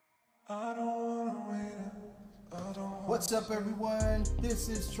What's up, everyone? This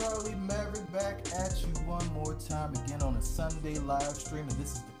is Charlie Maverick back at you one more time again on a Sunday live stream, and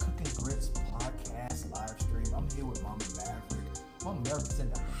this is the Cooking Grits podcast live stream. I'm here with Mama Maverick. Mama Maverick's in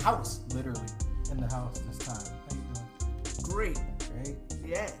the house, literally in the house this time. How you doing? Great. Great.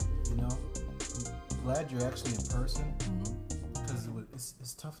 Yeah. You know, I'm glad you're actually in person because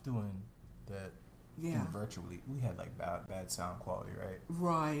it's tough doing that. Yeah. Virtually, we had like bad sound quality, right?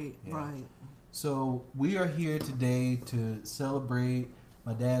 Right. Yeah. Right. So we are here today to celebrate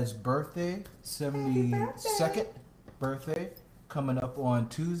my dad's birthday, 72nd birthday, coming up on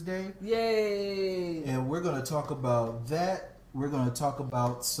Tuesday. Yay! And we're going to talk about that. We're going to talk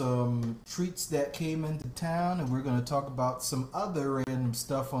about some treats that came into town, and we're going to talk about some other random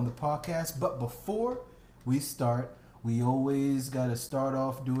stuff on the podcast. But before we start, we always got to start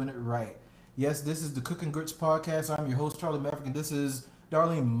off doing it right. Yes, this is the Cooking Grits podcast. I'm your host, Charlie Maverick, and this is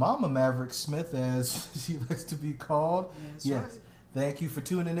Darlene Mama Maverick Smith, as she likes to be called. Yes. Right. Thank you for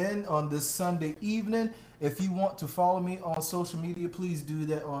tuning in on this Sunday evening. If you want to follow me on social media, please do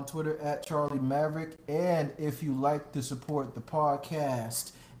that on Twitter at Charlie Maverick. And if you like to support the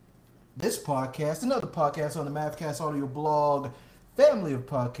podcast, this podcast, another podcast on the Mavcast audio blog, family of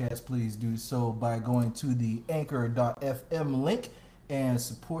podcasts, please do so by going to the anchor.fm link and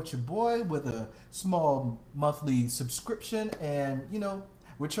support your boy with a small monthly subscription. And, you know,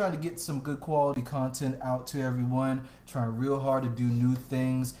 we're trying to get some good quality content out to everyone, trying real hard to do new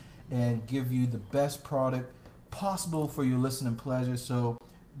things and give you the best product possible for your listening pleasure. So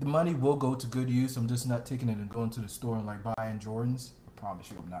the money will go to good use. I'm just not taking it and going to the store and like buying Jordans. I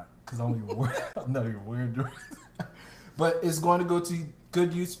promise you I'm not, because I'm not even wearing Jordans. But it's going to go to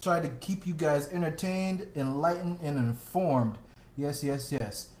good use to try to keep you guys entertained, enlightened, and informed. Yes.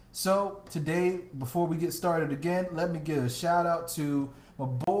 So today, before we get started again, let me give a shout out to my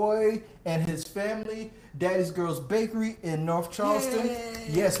boy and his family, Daddy's Girls Bakery in North Charleston. Yay.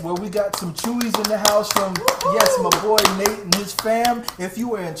 Yes, where we got some Chewies in the house from, yes, my boy Nate and his fam. If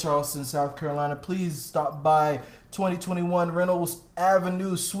you are in Charleston, South Carolina, please stop by 2021 Reynolds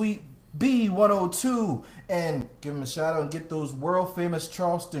Avenue, Suite B102, and give him a shout out and get those world famous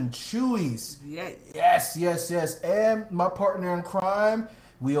Charleston Chewies. Yes. And my partner in crime,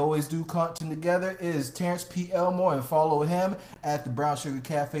 we always do content together, is Terrence P. Elmore, and follow him at the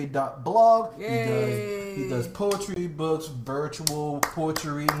brownsugarcafe.blog. He does poetry books, virtual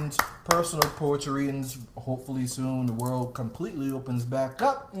poetry readings, personal poetry readings. Hopefully soon the world completely opens back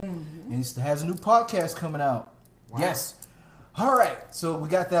up. And he has a new podcast coming out. Wow. Yes. All right, so we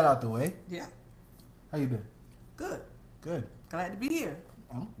got that out the way. Yeah. How you been? Good. Glad to be here.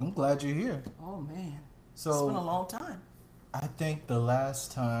 I'm glad you're here. Oh, man. So it's been a long time. I think the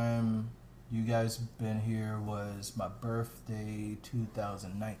last time you guys been here was my birthday,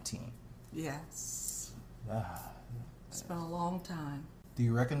 2019. Yes. It's been a long time. Do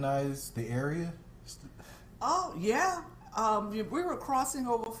you recognize the area? Oh, yeah. We were crossing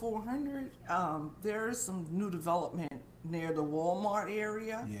over 400. There's some new development near the Walmart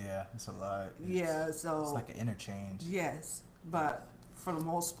area. Yeah, it's a lot. So it's like an interchange. Yes, but for the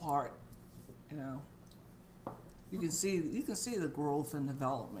most part, you know, you can see the growth and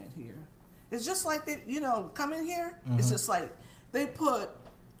development here. It's just like they, coming here. It's just like they put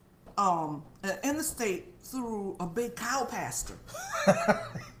an interstate through a big cow pasture.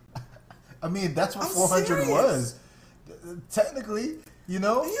 I mean, that's what 400 was. Technically, you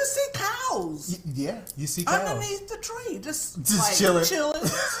see cows. Yeah, you see cows underneath the tree, just like chilling.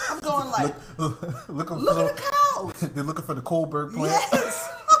 I'm going like, look at the cows. They're looking for the Kohlberg plant. Yes.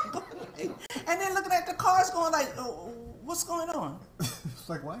 And then looking at the cars, going like, what's going on? It's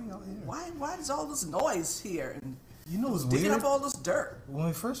like, why are y'all here? Why is all this noise here? And what's digging weird? Up all this dirt. When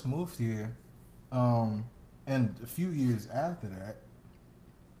we first moved here, and a few years after that,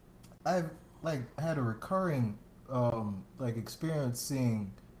 I had a recurring experience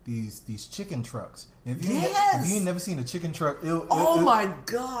seeing these chicken trucks. If you ain't never seen a chicken truck, my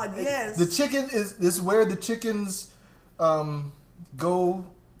God, yes. The chicken is where the chickens go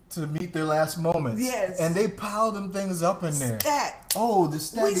to meet their last moments. Yes. And they pile them things up in there. Stack. Oh, the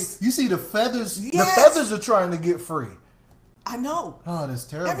stack. You see the feathers? Yes. The feathers are trying to get free. I know. Oh, that's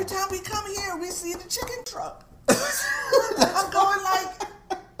terrible. Every time we come here, we see the chicken truck. I'm going like,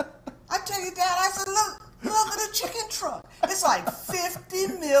 I tell you, Dad, I said, look at the chicken truck. It's like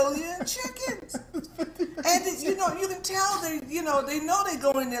 50 million chickens. And you can tell they know they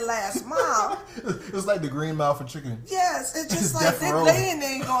go in their last mile. It's like the green mile for chicken. Yes, it's just like they're laying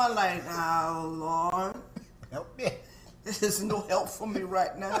there and going like, oh Lord, help me. There's no help for me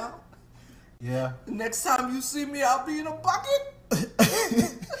right now. Yeah. The next time you see me, I'll be in a bucket.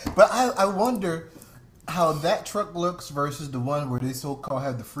 But I wonder how that truck looks versus the one where they so-called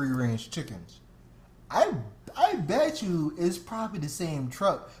have the free-range chickens. I bet you it's probably the same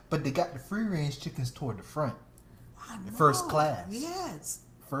truck, but they got the free-range chickens toward the front. I know. First class. Yes.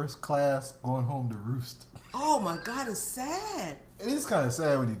 First class going home to roost. Oh my God, it's sad. It is kind of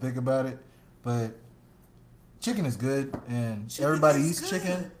sad when you think about it, but chicken is good, and Chicken everybody is eats good.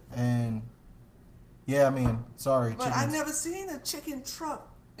 chicken, and yeah, I mean, sorry, But I chickens. never seen a chicken truck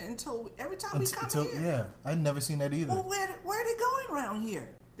until every time we come Until, here. yeah, I never seen that either. Well, where are they going around here?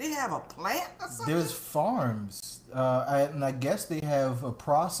 They have a plant or something? There's farms, and I guess they have a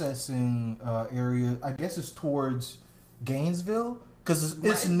processing area. I guess it's towards Gainesville, because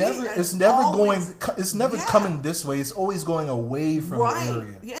it's Right. never Yeah, it's never always- going it's never yeah. coming this way. It's always going away from Right, the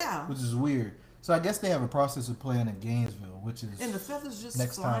area, yeah. which is weird. So I guess they have a processor plant in Gainesville, which is And the feathers just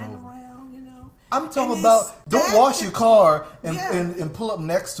next time flying over. around, you know? I'm talking And about they don't wash stack your it. car Yeah. and pull up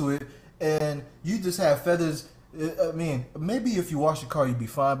next to it and you just have feathers. I mean, maybe if you wash your car, you'd be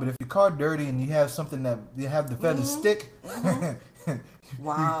fine. But if your car dirty and you have something that you have the feathers stick,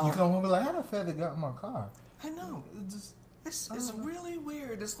 Wow. you come home and be like, how the feather got in my car? I know. It just, It's really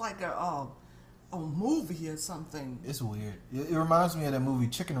weird. It's like a movie or something. it's weird. It reminds me of that movie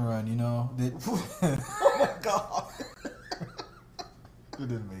Chicken Run. You know that Oh my God. it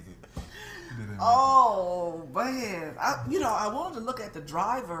didn't make it. It didn't make Oh man. I wanted to look at the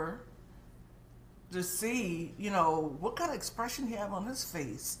driver to see, what kind of expression he have on his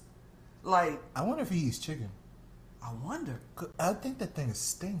face. Like, it. I wonder if he eats chicken. I wonder. 'Cause I think that thing is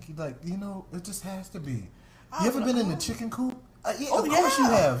stinky. Like, it just has to be. I You ever don't been in know. the chicken coop? Yeah, Oh, of course you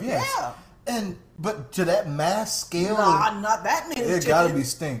yeah. have. Yes. Yeah. But to that mass scale, Nah, not that many it chickens. gotta be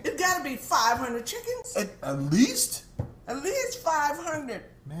stink. It gotta be 500 chickens. At least, At least 500.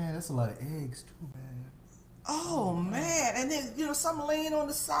 man, that's a lot of eggs too, man. Oh man. And then, some laying on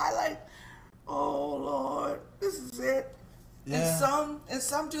the side like, oh Lord, this is it. Yeah. And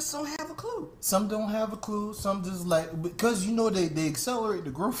some just don't have a clue. Some don't have a clue. Some just because they accelerate the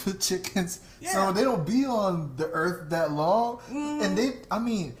growth of chickens, Yeah. so they don't be on the earth that long. And they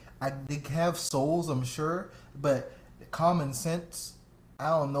have souls, I'm sure, but common sense, I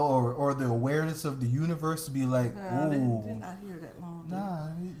don't know, or the awareness of the universe to be like, Nah, they're ooh, not here that long. nah,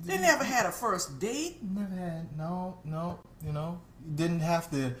 They never had a first date. never had no, you didn't have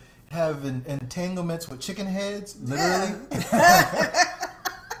to have entanglements with chicken heads, literally.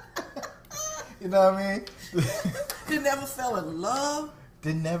 You know what I mean? They never fell in love.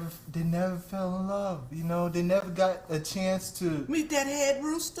 They never fell in love. They never got a chance to. Meet that head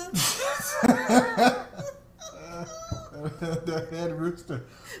rooster. The head rooster.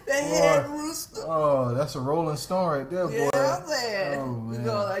 The head rooster. Oh, that's a rolling stone right there, boy. Yeah, man. Oh, man.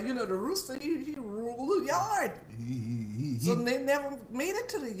 The rooster, he ruled the yard. So they never made it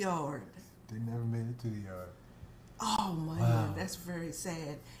to the yard. They never made it to the yard. Oh man, Wow. that's very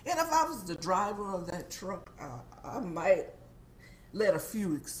sad. And if I was the driver of that truck, I might let a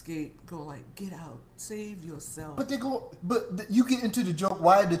few escape. Go like, get out, save yourself. But you get into the joke.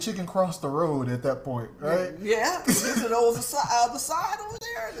 Why did the chicken cross the road at that point, right? Yeah, get to the other side over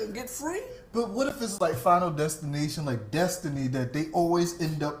there and get free. But what if it's like Final Destination, like Destiny, that they always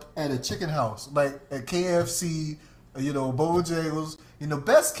end up at a chicken house, like at KFC, Bojangles.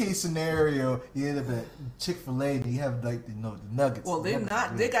 Best case scenario, you end up at Chick-fil-A and you have like the nuggets. Well, they're Nuggets,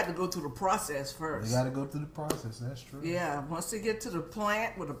 not. yeah. They got to go through the process first. They got to go through the process. That's true. Yeah, once they get to the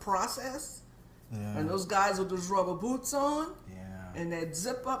plant with the process, Yeah. and those guys with those rubber boots on, Yeah. and that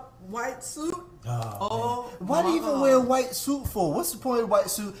zip up white suit. Oh, man. Why do you even my wear a God. white suit for? What's the point of white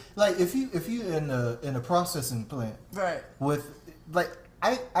suit? Like if you in a processing plant Right. with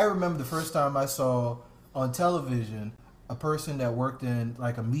I remember the first time I saw on television a person that worked in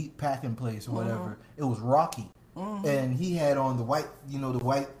like a meat packing place or whatever. It was Rocky, and he had on the white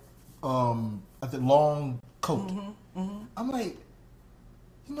I think long coat. I'm like,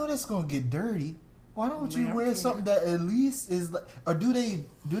 that's gonna get dirty. Why don't you Man, I wear can't. something that at least is like, or do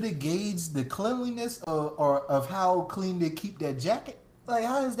they gauge the cleanliness or of how clean they keep that jacket? Like,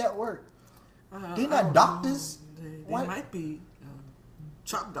 how does that work? They're I not don't doctors. know. They Why- might be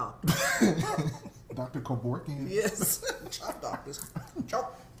chop doctors. Dr. Kevorkian. Yes, chop doctors.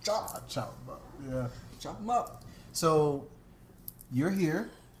 Chop. Chop them up. Yeah. Chop them up. So you're here,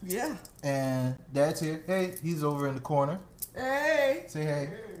 Yeah. and Dad's here. Hey, he's over in the corner. Hey. Say hey.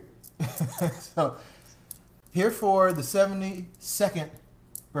 So here for the 72nd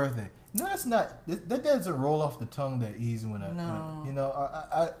birthday. No, that's not. That doesn't roll off the tongue that easy when I.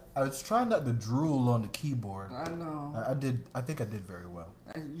 No. I was trying not to drool on the keyboard. I know. I did. I think I did very well.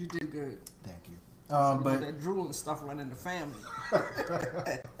 You did good. Thank you. But But that drool and stuff run in the family.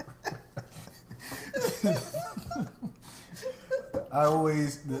 I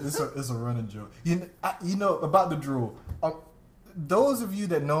always it's a running joke. You know about the drool. Those of you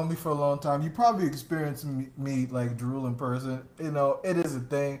that know me for a long time, you probably experienced me like drool in person. You know, it is a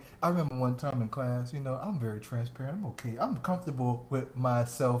thing. I remember one time in class, you know, I'm very transparent. I'm okay. I'm comfortable with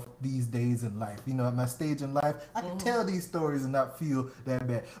myself these days in life. You know, at my stage in life, I can tell these stories and not feel that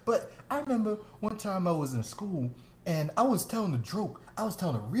bad. But I remember one time I was in school and I was telling a joke. I was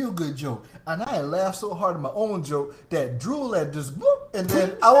telling a real good joke. And I had laughed so hard at my own joke that drool had just whoop. And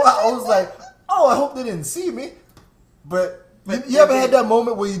then I was like, oh, I hope they didn't see me. But you ever had that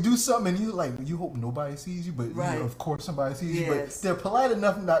moment where you do something and you hope nobody sees you, but you know, of course somebody sees you, but they're polite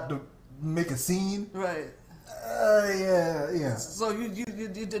enough not to make a scene. Right. Yeah. So you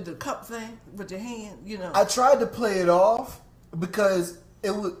did the cup thing with your hand, you know. I tried to play it off because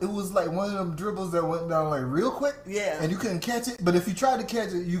it was like one of them dribbles that went down like real quick. Yeah. And you couldn't catch it. But if you tried to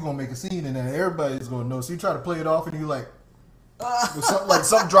catch it, you're gonna make a scene and then everybody's gonna know. So you try to play it off and you like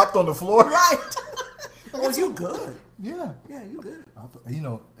something dropped on the floor. Right. Oh, you good. Yeah. Yeah, you good. You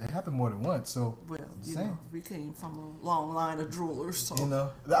know, it happened more than once, so well, you know, we came from a long line of droolers, so you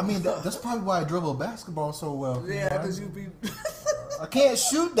know. I mean, that's probably why I dribble basketball so well. Yeah, because you be. I can't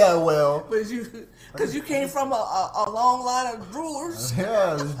shoot that well. Because you came from a long line of droolers.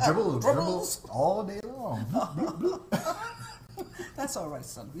 Yeah, just dribbles all day long. Bloop, bloop, bloop. That's all right,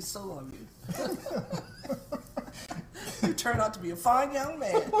 son. We still love you. You turned out to be a fine young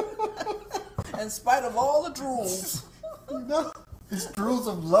man. In spite of all the drools. You know, it's drools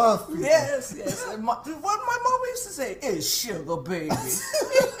of love. People. Yes. And what my mom used to say is sugar, baby.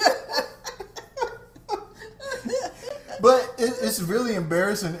 But it's really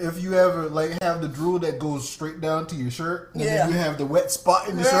embarrassing if you ever like have the drool that goes straight down to your shirt, and then you have the wet spot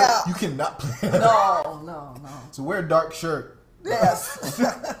in the shirt. You cannot play that. No. So wear a dark shirt. Yes.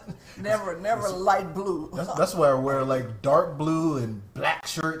 never light blue. That's why I wear like dark blue and black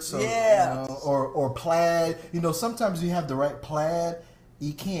shirts. So, you know, or plaid. You know, sometimes you have the right plaid,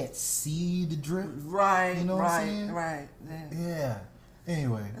 you can't see the drip. Right. You know what I'm saying? Right. Yeah.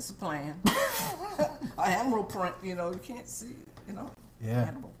 Anyway. That's a plan. Animal print, you know, you can't see it, you know. Yeah.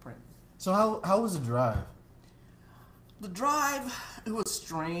 Animal print. So how was the drive? The drive, it was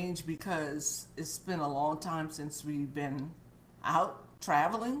strange because it's been a long time since we've been out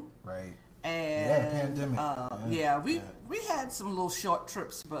traveling. Right. And pandemic. We had some little short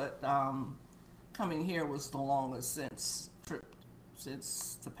trips, but coming here was the longest since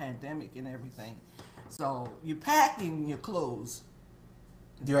the pandemic and everything. So you packing your clothes.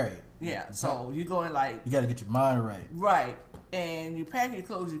 Right. Yeah. So you going like you got to get your mind right. Right. And you pack your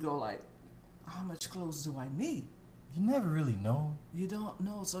clothes. You go like, how much clothes do I need? You never really know. You don't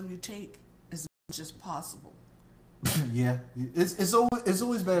know, so you take as much as possible. Yeah, it's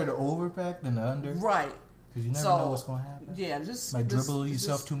always better to overpack than to under. Right. Because you never know what's gonna happen. Yeah, just dribble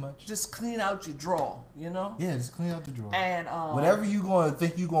yourself too much. Just clean out your drawer, you know. Yeah, just clean out the drawer. And whatever you gonna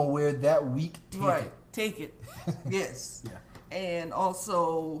think you gonna wear that week, take it. Yes. Yeah. And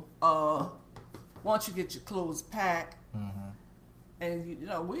also, once you get your clothes packed, and you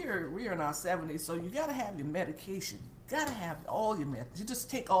know we're in our 70s, so you gotta have your medication. You gotta have all your You just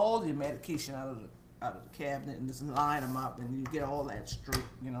take all your medication out of the cabinet and just line them up, and you get all that straight.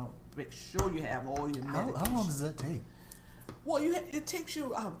 You know, make sure you have all your medication. How long does that take? Well, it takes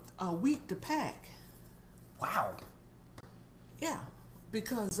you a week to pack. Wow. Yeah.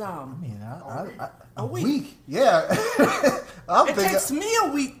 Because I mean, a week. Yeah. It takes me a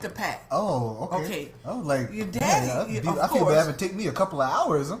week to pack. Oh, okay. I was like, your daddy. I feel bad if it take me a couple of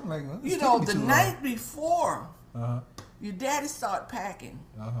hours. I'm like, you know, the night before, your daddy started packing.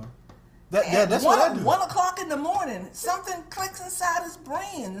 That's what I do. 1 o'clock in the morning, something clicks inside his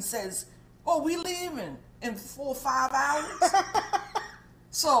brain and says, "Oh, we leaving in 4 or 5 hours."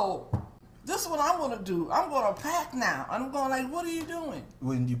 So. This is what I'm going to do. I'm going to pack now. I'm going like, what are you doing?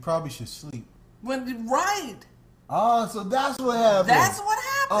 When you probably should sleep. Right. Oh, so that's what happened. That's what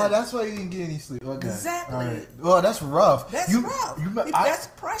happened. Oh, that's why you didn't get any sleep. Okay. Exactly. Right. Well, that's rough. That's rough. That's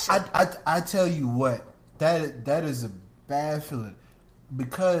pressure. I tell you what, that is a bad feeling.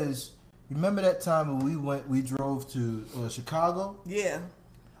 Because, remember that time when we drove to Chicago? Yeah.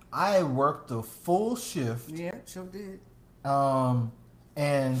 I worked a full shift. Yeah, sure did.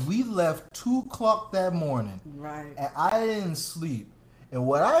 And we left 2 o'clock that morning. Right. And I didn't sleep. And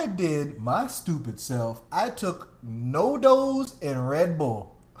what I did, my stupid self, I took No-Dose and Red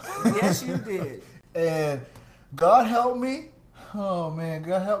Bull. Yes, you did. And God help me. Oh man,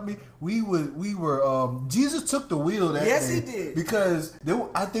 God help me. We were Jesus took the wheel that day. Yes, he did. Because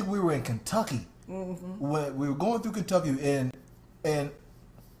I think we were in Kentucky. When we were going through Kentucky and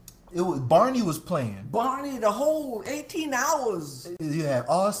It was Barney was playing. Barney, the whole 18 hours. You had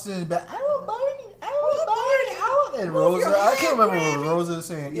Austin, but I want Barney. I want and Rosa. I can't remember what Rosa was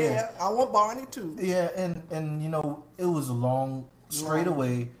saying. Yeah, I want Barney too. Yeah, and you know, it was a long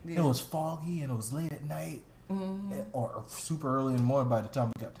straightaway. Yeah. It was foggy and it was late at night, or super early in the morning by the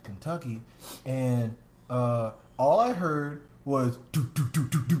time we got to Kentucky, and all I heard was do do do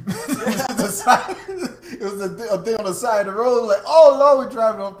do do. It was a thing on the side of the road. Like, oh Lord, we're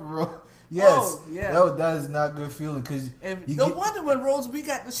driving off the road. Yes, oh, yeah. That is not a good feeling because wonder when we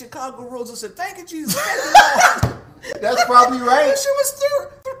got the Chicago roads and said, "Thank you, Jesus." Thank you, Lord. That's probably right. She was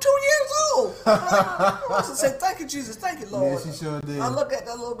through 2 years old. I said, "Thank you, Jesus. Thank you, Lord." Yeah, she sure did. I look at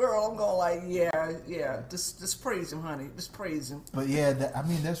that little girl. I'm going like, yeah. Just praise him, honey. Just praise him. But yeah,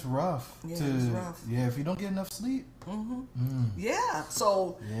 that's rough. Yeah, it's rough. Yeah, if you don't get enough sleep. Yeah.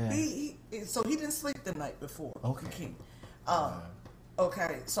 So he didn't sleep the night before. Okay.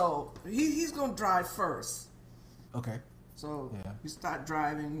 Okay. So he's gonna drive first. Okay. So he started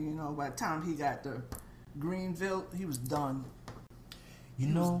driving. You know, by the time he got to Greenville, he was done. He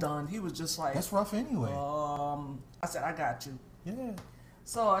was done. He was just like, that's rough anyway. I said, I got you. Yeah.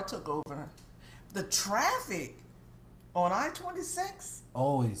 So I took over. The traffic on I-26.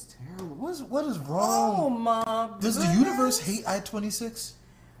 Always terrible. What is wrong? Oh my! Does the universe hate I-26?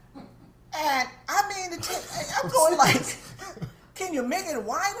 And I mean, I'm going like, can you make it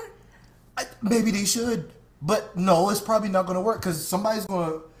wider? Maybe they should, but no, it's probably not going to work because somebody's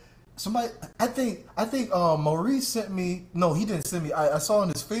going to. I think Maurice sent me. No, he didn't send me. I saw on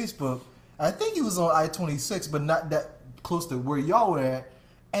his Facebook. I think he was on I-26, but not that close to where y'all were at.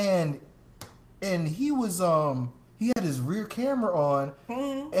 And he was he had his rear camera on,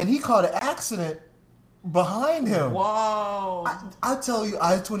 and he caught an accident behind him. Wow! I tell you,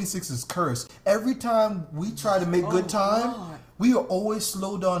 I-26 is cursed. Every time we try to make good time. God. We are always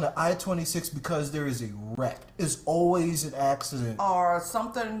slowed down at I-26 because there is a wreck. It's always an accident. Or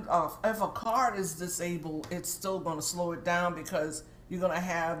something, if a car is disabled, it's still going to slow it down because you're going to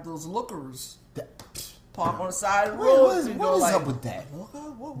have those lookers park on the side of the road. What is up with that?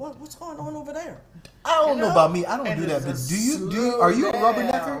 What's going on over there? I don't know about me. I don't do that. But are you a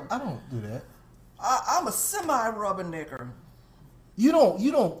rubbernecker? I don't do that. I'm a semi-rubbernecker. You don't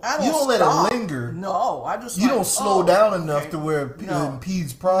let it linger. No, I just you don't slow down enough to where it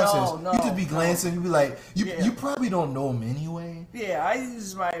impedes process. No, you just be glancing. You be like, you probably don't know him anyway. Yeah, I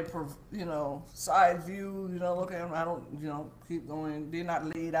use my side view. Look at them. I don't keep going. They're not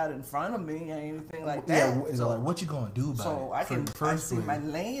laid out in front of me or anything like that. Yeah, it's like what you gonna do about it? So I see my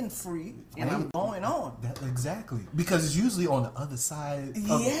lane free and I'm going on. Exactly, because it's usually on the other side of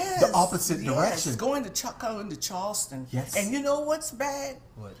the opposite direction. Going to Charleston. Yes, and you know what's bad?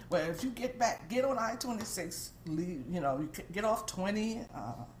 What? Well, if you get on I-26, leave. You get off 20.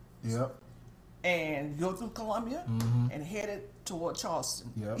 Yep. And go through Columbia and headed toward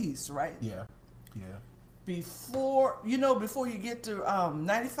Charleston east, right? Yeah. Before you get to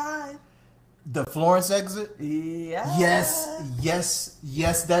 95, the Florence exit. Yeah.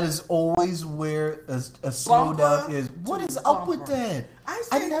 Yes. That is always where a slowdown is. What is up with that?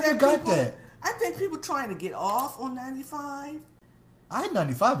 I never got that. I think people trying to get off on 95.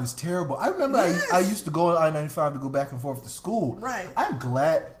 I-95 is terrible. I remember I used to go on I-95 to go back and forth to school. Right. I'm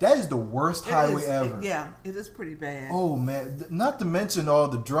glad. That is the worst highway ever. It is pretty bad. Oh, man. Not to mention all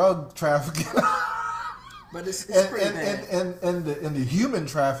the drug trafficking. But it's pretty bad. And the human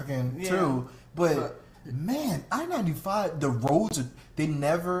trafficking, too. But, man, I-95, the roads,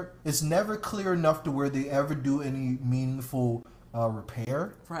 it's never clear enough to where they ever do any meaningful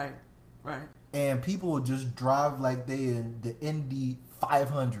repair. Right. And people will just drive like they in the Indy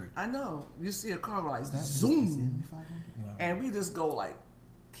 500. I know. You see a car like zoom. And we just go like,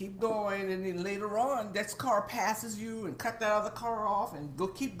 keep going. And then later on, that car passes you and cut that other car off and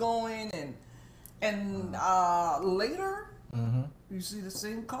keep going. And later, you see the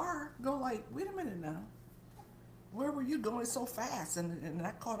same car go like, wait a minute now. Where were you going so fast? And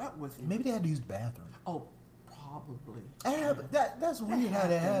that caught up with you. Maybe they had to use the bathroom. Oh, probably. That's weird how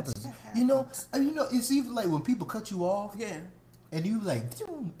that happens. You know, it's even like when people cut you off. Yeah. And you like,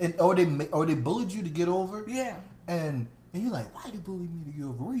 or they bullied you to get over. Yeah. And you're like, why they bully me to get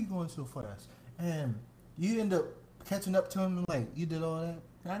over? Where are you going so fast? And you end up catching up to them and like, you did all that.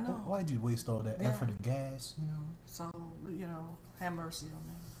 I know. Why'd you waste all that effort and gas? So have mercy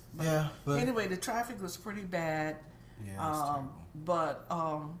on me. But anyway, the traffic was pretty bad. Yeah. But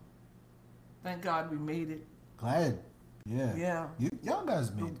thank God we made it. Glad. Yeah. Yeah. Y'all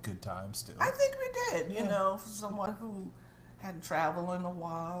guys made good time still. I think we did. For someone who hadn't traveled in a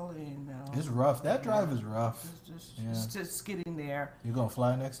while, and it's rough. That drive is rough. It's just getting there. You gonna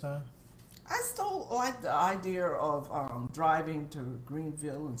fly next time? I still like the idea of driving to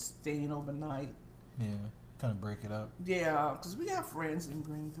Greenville and staying overnight. Yeah, kind of break it up. Yeah, because we have friends in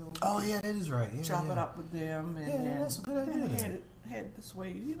Greenville. Oh yeah, that is right. Yeah, chop it up with them, and then that's a good idea. Head this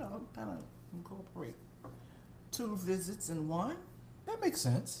way, kind of incorporate 2 visits in one. That makes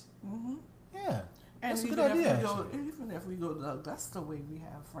sense. Mm-hmm. Yeah, and that's a good idea. Even if we go to Augusta, we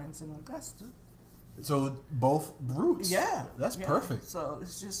have friends in Augusta. So both routes. Yeah, that's perfect. So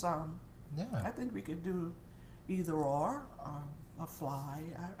it's just yeah. I think we could do either or a fly.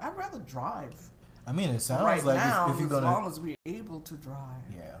 I'd rather drive. I mean, it sounds right like now, if you're gonna, as long as we're able to drive.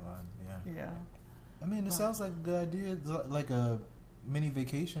 Yeah. I mean, it sounds like a good idea, like a mini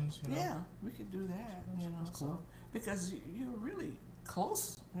vacations. Yeah, we could do that. That's cool. So, because you're really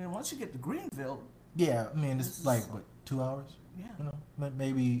close. Once you get to Greenville. Yeah, I mean, it's like what, 2 hours? Yeah.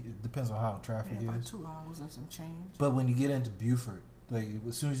 Maybe it depends on how traffic about is. 2 hours and some change. But when you get into Buford, like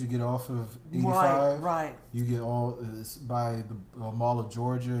as soon as you get off of 85, right, you get all it's by the Mall of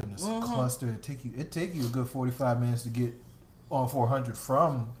Georgia and this cluster. It take you a good 45 minutes to get on 400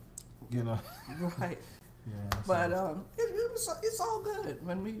 from, Right. Yeah. But it's all good.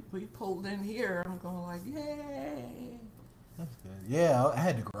 When we pulled in here, I'm going like, yay. That's good. Yeah, I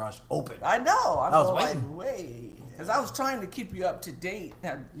had the garage open. I know. I was like, waiting. wait, because I was trying to keep you up to date.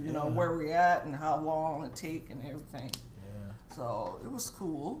 Where we're at and how long it take and everything. Yeah. So it was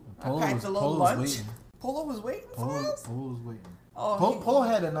cool. Polo I packed a little lunch. waiting. Polo was waiting for us. Polo was waiting. Oh, Polo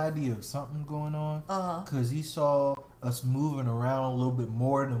had an idea of something going on because he saw us moving around a little bit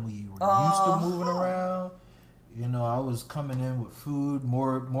more than we were used to moving around. I was coming in with food,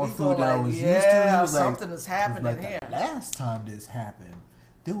 more food than I was used to. He was something is happening here. The last time this happened,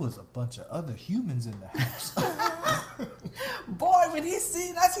 there was a bunch of other humans in the house. Boy, when he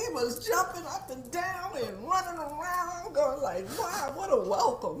seen us, he was jumping up and down and running around, going like, wow, what a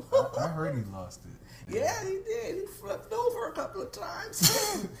welcome. I heard he lost it. Yeah, he did. He flipped over a couple of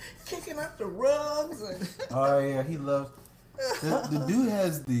times, kicking up the rugs. And oh, yeah, he loves... The dude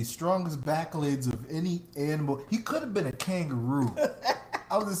has the strongest back legs of any animal. He could have been a kangaroo.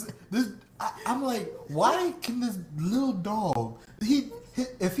 I'm like, why can this little dog?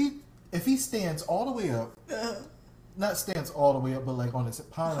 If he stands all the way up, not stands all the way up, but like on his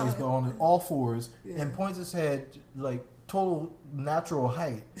hind legs, but on all fours, and points his head like total natural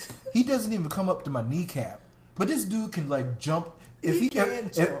height. He doesn't even come up to my kneecap. But this dude can like jump.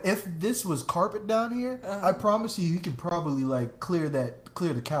 If this was carpet down here, I promise you, he could probably like clear the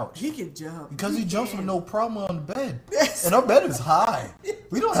couch. He can jump because he jumps with no problem on the bed, and our bed is high.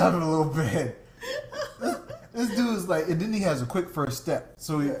 We don't have a little bed. This dude is like, and then he has a quick first step,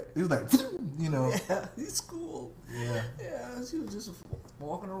 so he was like, Yeah, he's cool. Yeah, he was just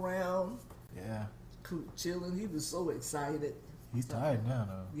walking around. Yeah, cool, chilling. He was so excited. He's tired now,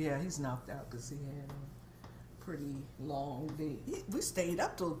 though. Yeah, he's knocked out because he had a pretty long day. We stayed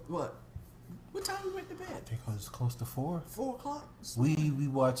up till what? What time we went to bed? I think it was close to 4. 4 o'clock. We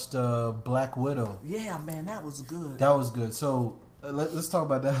watched Black Widow. Yeah, man, that was good. That was good. So let's talk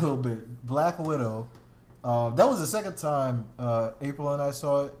about that a little bit. Black Widow. That was the second time April and I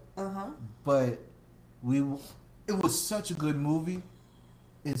saw it. But it was such a good movie.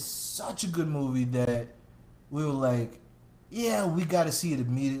 It's such a good movie that we were like, yeah, we got to see it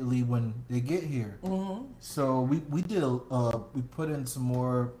immediately when they get here. So we we put in some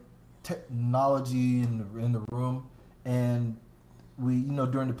more technology in the room, and we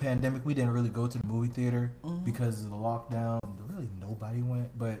during the pandemic we didn't really go to the movie theater because of the lockdown. Really nobody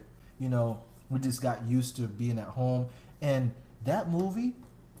went, but we just got used to being at home, and that movie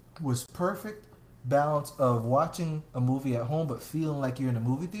was perfect balance of watching a movie at home but feeling like you're in a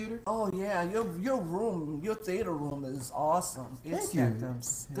movie theater. Oh yeah, your theater room is awesome. It's got them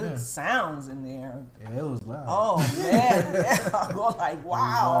good sounds in there. Yeah, it was loud. Oh man, I'm going like,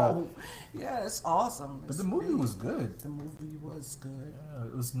 wow. Yeah, it's awesome. But the movie was good. The movie was good. Yeah,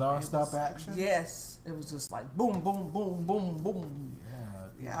 it was non-stop action. Yes, it was just like boom, boom, boom, boom, boom.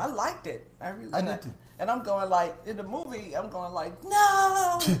 Yeah, I liked it. I really liked it. And I'm going like, in the movie, I'm going like,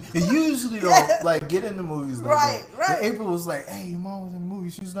 no. It usually don't like get into movies like that. Right. And April was like, hey, your mom was in the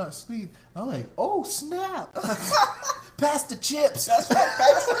movie. She's not asleep. I'm like, oh, snap. Pass the chips. That's right,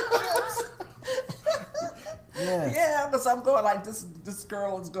 pass the chips. Yeah, because I'm going like, this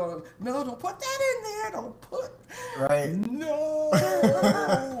girl is going, no, don't put that in there. Don't put. Right. No.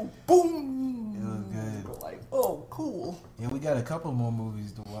 Boom. It was good. Like, oh, cool. Yeah, we got a couple more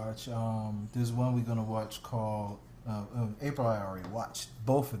movies to watch. There's one we're going to watch called, April I already watched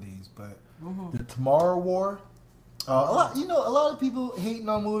both of these, but The Tomorrow War. a lot of people hating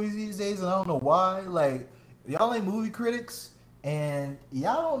on movies these days, and I don't know why. Like, y'all ain't movie critics, and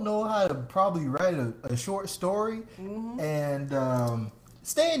y'all don't know how to probably write a short story, and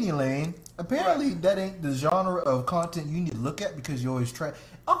stay in your lane. Apparently, that ain't the genre of content you need to look at because you always try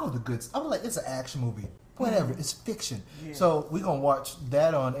all the good stuff. I'm like, it's an action movie. Whatever, it's fiction. Yeah. So we're gonna watch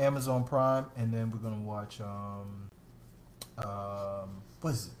that on Amazon Prime, and then we're gonna watch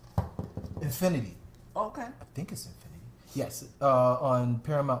what is it? Infinity. Okay. I think it's Infinity. Yes, on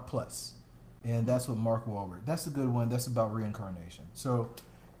Paramount Plus, and that's with Mark Wahlberg. That's a good one. That's about reincarnation. So,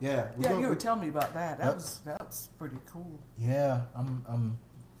 yeah. You were telling me about that. That's pretty cool. Yeah, I'm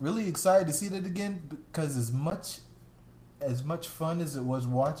really excited to see that again because as much fun as it was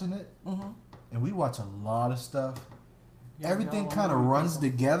watching it, and we watch a lot of stuff. Yeah, everything kind of runs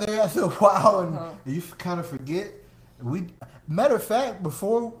together after a while, and you kind of forget. Matter of fact,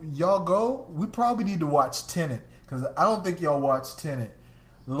 before y'all go, we probably need to watch Tenet because I don't think y'all watched Tenet.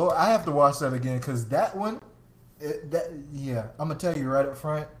 Lord, I have to watch that again because that one, I'm gonna tell you right up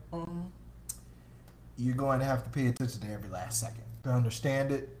front, you're going to have to pay attention to every last second to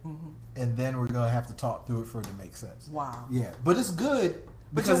understand it, and then we're gonna have to talk through it for it to make sense. Wow. Yeah, but it's good.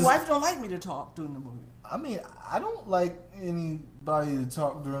 But your wife don't like me to talk during the movie. I mean, I don't like anybody to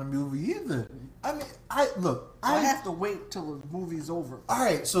talk during the movie either. I mean, I have to wait till the movie's over. All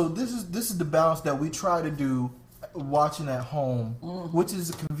right, so this is the balance that we try to do watching at home, which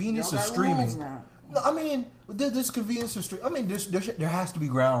is the convenience of streaming. No, I mean, there's convenience of streaming. I mean, there has to be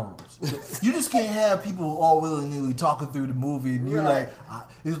ground rules. You just can't have people all willy-nilly talking through the movie, and you're like,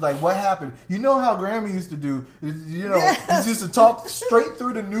 it's like, what happened? You know how Grammy used to do? You know, he used to talk straight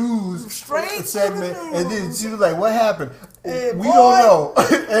through the news segment, and then she was like, what happened? Hey, we don't know,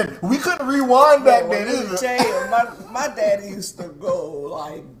 and we couldn't rewind back then either. Tell you, my daddy used to go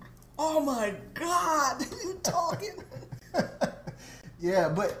like, oh my God, you talking? Yeah,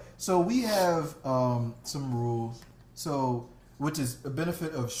 but so we have some rules. So, which is a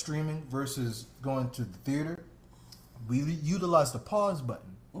benefit of streaming versus going to the theater. We utilize the pause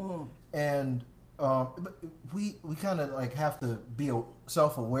button, and we kind of like have to be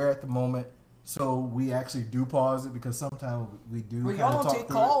self-aware at the moment. So we actually do pause it because sometimes we do. Well, y'all don't take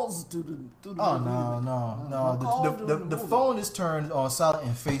calls through the movie. No. The phone is turned on silent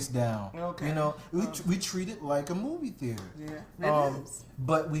and face down. Okay. You know, we treat it like a movie theater. Yeah, it is.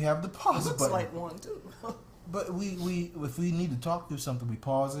 But we have the pause button. Looks like one too. But we if we need to talk through something, we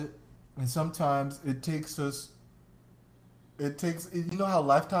pause it, and sometimes it takes. You know how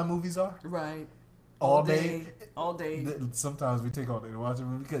Lifetime movies are? Right. All day. Sometimes we take all day to watch it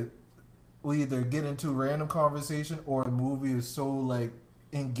because we either get into random conversation or the movie is so like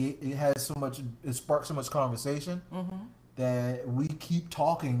engaged. It sparks so much conversation that we keep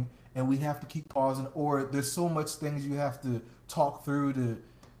talking and we have to keep pausing, or there's so much things you have to talk through to,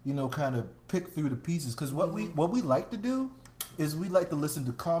 you know, kind of pick through the pieces. Because what we like to do is we like to listen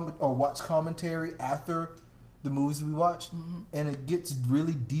to or watch commentary after the movies we watch, and it gets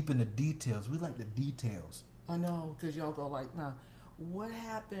really deep in the details. We like the details. I know, because y'all go like, now, what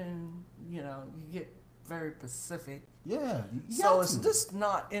happened? You know, you get very specific. Yeah. So it's just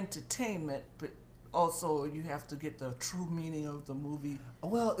not entertainment, but also you have to get the true meaning of the movie.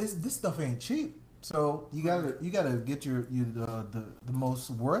 Well, this stuff ain't cheap, so you gotta get the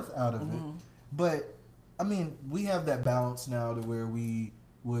most worth out of it. But I mean, we have that balance now to where we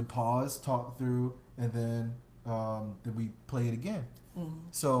would pause, talk through, and then we play it again.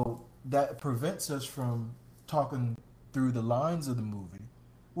 So that prevents us from talking through the lines of the movie,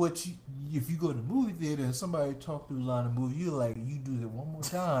 which if you go to the movie theater and somebody talk through the line of the movie, you're like, you do it one more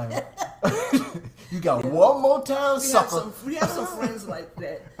time. You got one more time, sucker. We have some friends like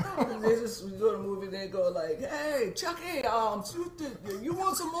that. We go to the movie, they go like, hey, Chucky, you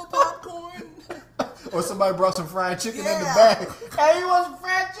want some more popcorn? Or somebody brought some fried chicken in the bag. Hey, you want some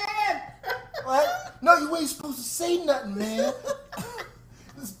fried chicken? What? No, you ain't supposed to say nothing, man.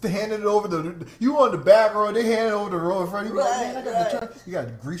 Just handing it over you on the back row, they hand it over the row in front of you. You got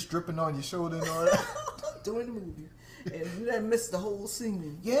the grease dripping on your shoulder and all that. During the movie. And you done missed the whole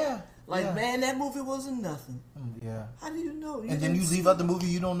scene. Yeah. Man, that movie wasn't nothing. Yeah. How do you know? And then you leave out the movie,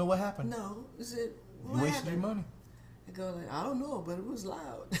 you don't know what happened. No. Is it you wasted your money. I go like, I don't know, but it was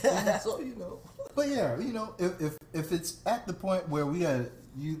loud. That's all you know. But yeah, you know, if it's at the point where we have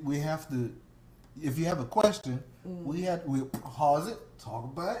to, if you have a question, we pause it, talk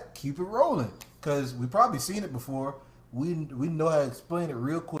about it, keep it rolling, because we probably seen it before. We know how to explain it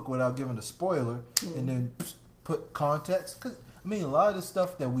real quick without giving a spoiler, and then put context. Because I mean, a lot of the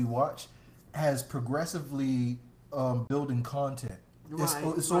stuff that we watch has progressively building content.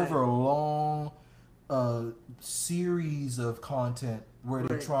 It's over a long series of content where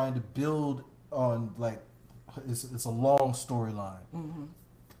they're Right. trying to build on like it's a long storyline. Mm-hmm.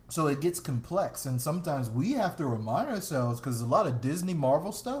 So it gets complex, and sometimes we have to remind ourselves because a lot of Disney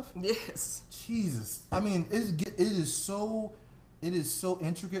Marvel stuff. Yes. Jesus, I mean, it is so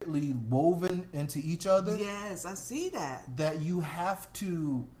intricately woven into each other Yes, I see that. that you have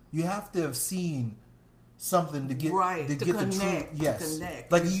to have seen something to get Right, to get the truth. connect, to Yes,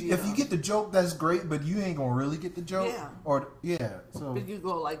 connect, like 'cause, if you get the joke, that's great, but you ain't gonna really get the joke. Yeah. Or yeah, so But you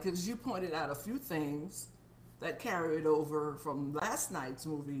go like, because you pointed out a few things that carried over from last night's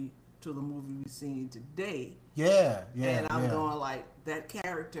movie to the movie we've seen today. yeah, And I'm yeah. going like that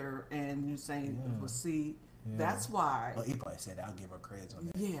character, and you saying, Yeah. well, see, Yeah. that's why. Well, he probably said that. I'll give her credit on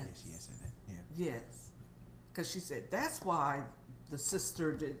that. Yes. Yeah, she said that. Yeah. Yes, because she said that's why the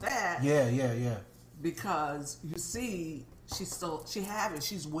sister did that. Yeah. Because you see, she have it.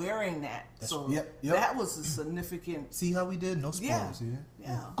 She's wearing that. So yep. that was a significant. See how we did? No Yeah, spoilers.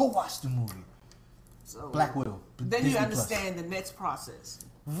 yeah. Go watch the movie. So Black Widow. Then Disney you Plus. understand the next process.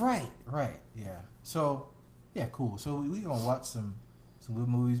 Right. Yeah. So, yeah, cool. So we gonna watch some good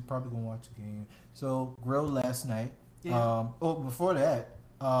movies. Probably gonna watch a game. So grilled last night. Yeah. Before that,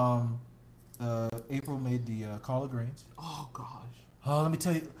 April made the collard greens. Oh gosh. Oh, let me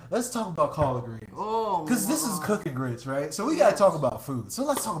tell you. Let's talk about collard greens. Oh. Because this is my- cooking grits, right? So we Yes. gotta talk about food. So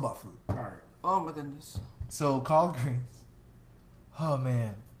let's talk about food. All right. Oh my goodness. So collard greens. Oh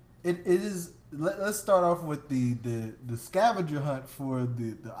man, it is. Let's start off with the scavenger hunt for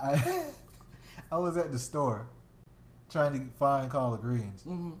I was at the store trying to find collard greens,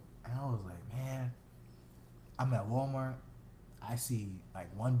 Mm-hmm. and I was like, man, I'm at Walmart. I see like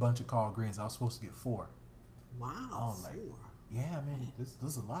one bunch of collard greens. I was supposed to get 4. Wow. I was like, yeah, man, this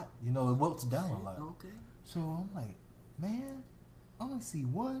is a lot. You know, it wilts down a lot. Okay. So I'm like, man, I only see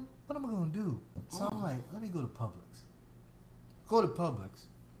one. What am I gonna do? So I'm like, let me go to Publix. Go to Publix,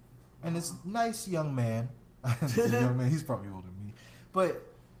 and this nice young man, young man, he's probably older than me, but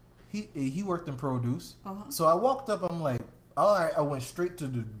he worked in produce. Uh-huh. So I walked up. I'm like, all right. I went straight to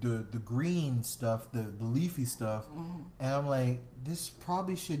the green stuff, the leafy stuff, and I'm like, this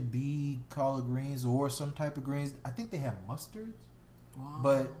probably should be collard greens or some type of greens. I think they have mustards. Wow.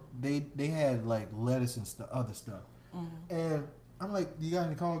 But they had like lettuce and other stuff. And I'm like, you got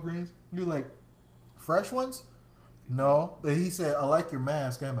any collard greens? You're like, fresh ones? No. But he said, I like your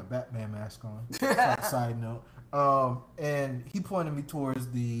mask. I have my Batman mask on. Side note. And he pointed me towards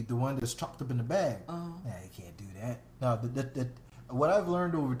the one that's chopped up in the bag. Nah, you can't do that. Now, what I've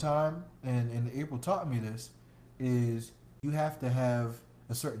learned over time, and April taught me this, is you have to have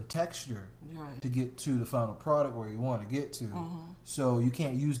a certain texture Right. to get to the final product where you want to get to. So you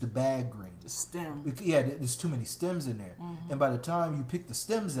can't use the bag The greens. stem. Yeah, there's too many stems in there. And by the time you pick the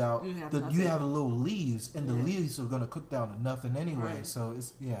stems out, You have you nothing. have a little leaves, and the Yeah. leaves are gonna cook down to nothing anyway. Right. So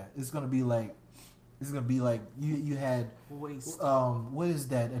it's gonna be like you had Waste. what is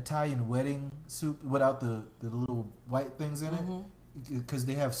that Italian wedding soup without the little white things in it? Because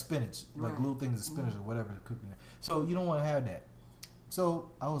they have spinach, like Right. little things of spinach or whatever to cook in there. So you don't want to have that. So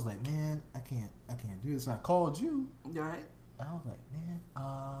I was like, man, I can't do this. I called you. Right. And I was like, man,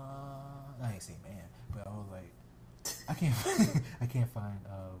 I ain't say man, but I was like, I can't, I can't find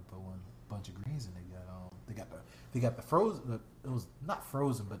but one bunch of greens, and they got the frozen. It was not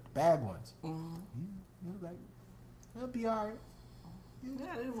frozen, but the bag ones. You like, it'll be alright. Yeah,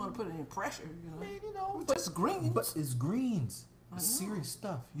 I didn't want to put any pressure, you know. Man, you know, But it's greens. But it's greens. It's I know. serious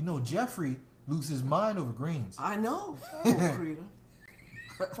stuff. You know, Jeffrey loses his mind over greens. I know. Oh, Frida.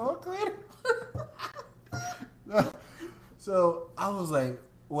 For greens. So I was like,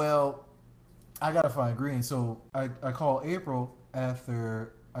 well, I gotta find greens. So I called April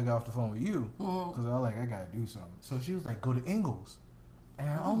after I got off the phone with you because I was like, I gotta do something. So she was like, go to Ingles, and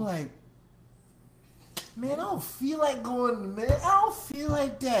I'm like, man, I don't feel like going. Man, I don't feel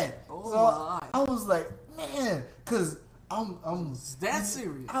like that. Oh, so my. I was like, man, because I'm It's that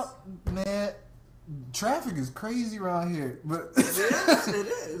serious. man, traffic is crazy around here, but It is. It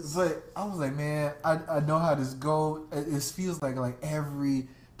is. but I was like, man, I know how this go. It feels like every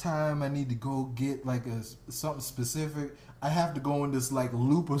time I need to go get like something specific, I have to go in this like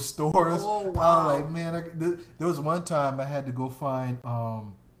loop of stores. Oh, I wow. was like, man, there was one time I had to go find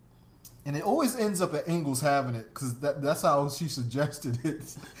and it always ends up at Ingles having it because that's how she suggested it.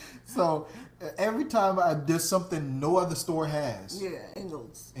 So every time there's something no other store has. Yeah,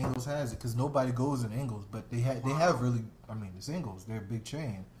 Ingles. Ingles has it because nobody goes in Ingles, but they have really. I mean, it's Ingles. They're a big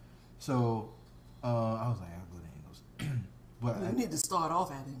chain. So I was like, I'll go to Ingles. But You need to start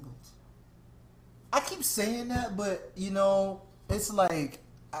off at Ingles. I keep saying that, but you know, it's like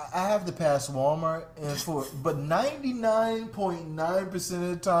I have to pass Walmart, but 99.9% of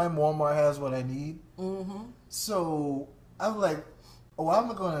the time, Walmart has what I need. Mm-hmm. So I'm like, oh, I'm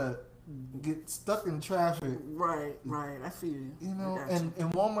gonna get stuck in traffic. Right. I feel you. You know, and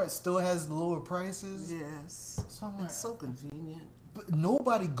Walmart still has lower prices. Yes. So I'm like, it's so convenient. but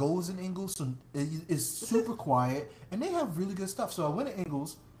nobody goes in Ingles, so it's super quiet, and they have really good stuff. So I went to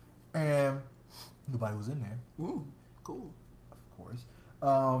Ingles, and nobody was in there. Ooh, cool. Of course.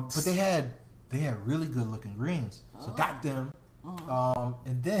 But they had really good looking greens, so got them.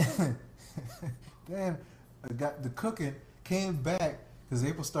 And then then I got the cooking, came back because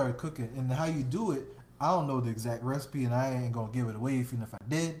April started cooking, and how you do it, I don't know the exact recipe, and I ain't gonna give it away even if I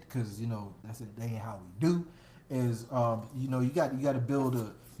did, because that ain't how we do. Is you got to build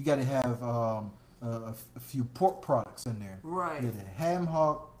you got to have a few pork products in there. Right. You got the ham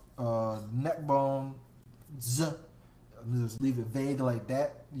hock, neck bone, just leave it vague like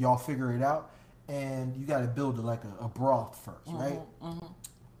that. Y'all figure it out, and you got to build it like a broth first, right?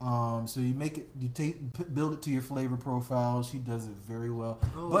 So you make it, build it to your flavor profile. She does it very well.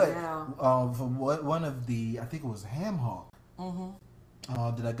 Oh, but yeah. From one of the, I think it was ham hock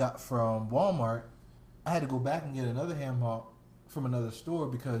that I got from Walmart. I had to go back and get another ham hock from another store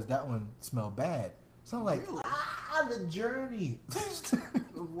because that one smelled bad. So I'm like, Really? the journey.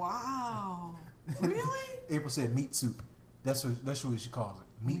 Wow. Really? April said meat soup. That's what she calls it.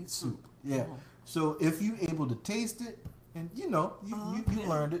 Meat soup. Yeah. Oh. So if you able to taste it, and you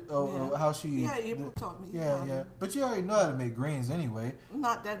learned it, how she. Yeah, April taught me. Yeah. But you already know how to make greens anyway.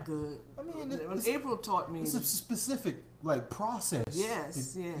 Not that good. I mean, when April taught me. It's a specific process.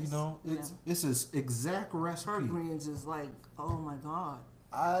 Yes. It's an exact recipe. Her greens is like, oh my God.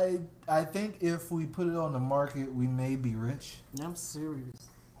 I think if we put it on the market, we may be rich. I'm serious.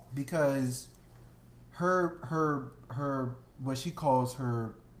 Because her what she calls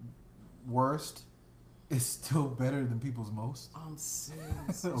her worst is still better than people's most. I'm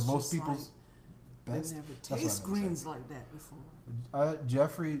serious. Or most people's best. I never taste greens like that before.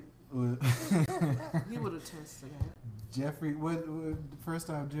 Jeffrey He would attest to that. Jeffrey, what the first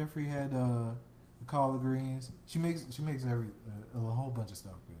time Jeffrey had collard greens, she makes a whole bunch of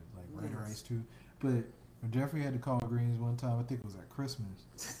stuff good, like red rice too. But when Jeffrey had the collard greens one time, I think it was at Christmas.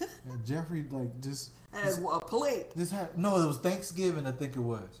 And Jeffrey just a plate. it was Thanksgiving, I think it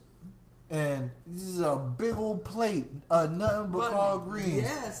was. And this is a big old plate, nothing but collard greens.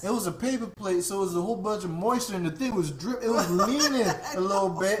 Yes. It was a paper plate, so it was a whole bunch of moisture, and the thing was drip. It was leaning a little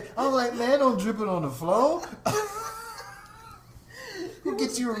bit. I was like, man, don't drip it on the floor. Who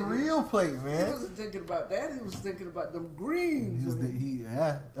gets you a real plate, man? He wasn't thinking about that. He was thinking about them greens.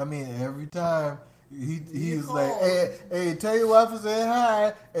 I mean, every time he was like, hey, tell your wife I said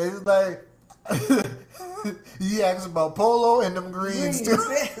hi. And it's like, he asks about Polo and them greens too.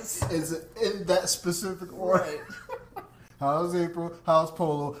 Yes. It's in that specific order. Right. How's April? How's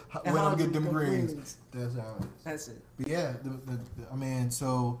Polo? When I get them greens. That's how it is. That's it. But yeah,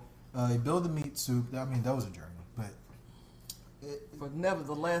 you build the meat soup. I mean, that was a journey, but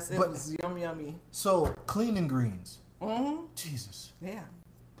nevertheless, it was yummy. So cleaning greens. Mm-hmm. Jesus. Yeah.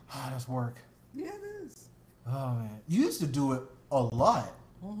 That's work. Yeah, it is. Oh man, you used to do it a lot.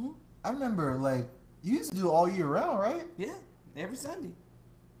 Mm-hmm. I remember, you used to do it all year round, right? Yeah, every Sunday.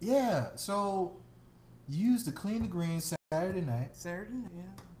 Yeah. So you used to clean the greens Saturday night. Saturday night, yeah.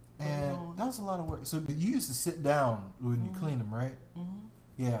 And that was a lot of work. So you used to sit down when you clean them, right? Mm-hmm.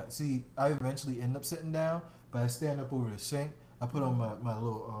 Yeah. See, I eventually end up sitting down, but I stand up over the sink. I put on my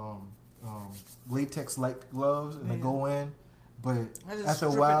little latex-like gloves, and I go in. But I just after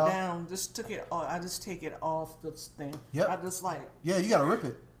a strip while, it down. Just took it. I just take it off the thing. Yep. I just yeah, you gotta rip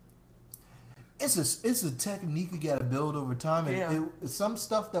it. It's a technique you gotta build over time. And some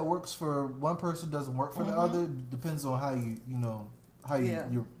stuff that works for one person doesn't work for the other. Depends on how your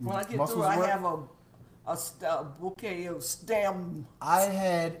when I get muscles through, I work. have a bouquet of stem. I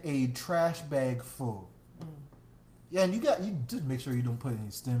had a trash bag full. Yeah, and you just make sure you don't put any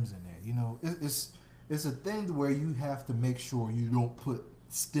stems in there. It's a thing where you have to make sure you don't put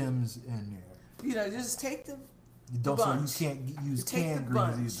stems in there. Just take the bunch. So you can't use canned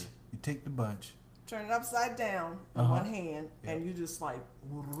greens either. You take the bunch. Turn it upside down in one hand, and you just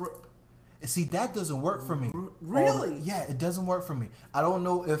rip. See, that doesn't work for me. Really? Yeah, it doesn't work for me. I don't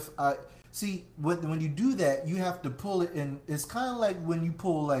know if I... See, when you do that, you have to pull it in. It's kind of like when you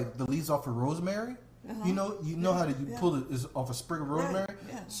pull the leaves off of rosemary. Uh-huh. You know how to pull it is off a sprig of rosemary. Right.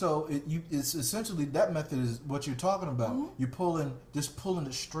 Yeah. So it's essentially that method is what you're talking about. Mm-hmm. You're pulling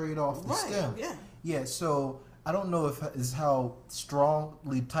it straight off the stem. Yeah. Yeah. So I don't know if is how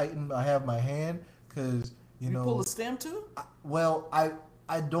strongly tightened I have my hand because you know. pull the stem too? I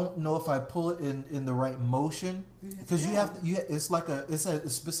I don't know if I pull it in the right motion because you have to. It's like it's a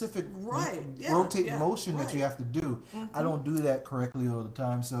specific rotate motion that you have to do. I don't do that correctly all the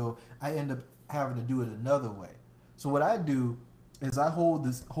time, so I end up having to do it another way. So what I do is I hold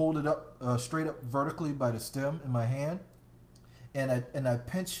it up straight up vertically by the stem in my hand, and I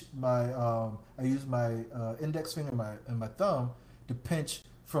pinch my I use my index finger and my thumb to pinch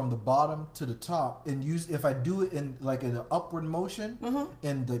from the bottom to the top, and if I do it in an upward motion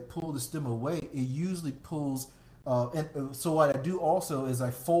and they pull the stem away, it usually pulls. And so what I do also is I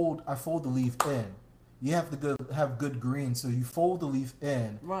fold the leaf in. You have to have good green, so you fold the leaf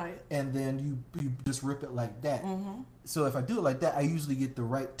in, right, and then you just rip it like that. So if I do it like that, I usually get the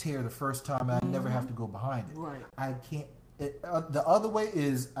right tear the first time, and I never have to go behind it. Right. I can't. The other way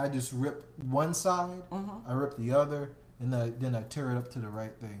is I just rip one side, I rip the other, and then I tear it up to the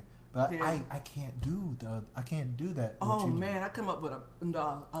right thing. But I can't do that. Oh man, I come up with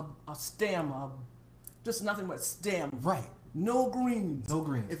a stem, just nothing but stem. Right. No greens. No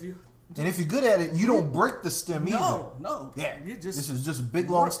greens. If you're good at it, you don't break the stem either. No. Yeah. This is just a big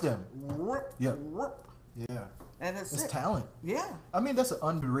long stem. Yeah. Yeah. And it's talent. Yeah. I mean, that's an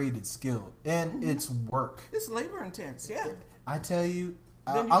underrated skill, and it's work. It's labor intense. Yeah. I tell you,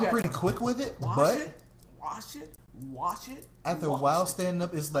 I'm pretty quick with it, but wash it. After a while, standing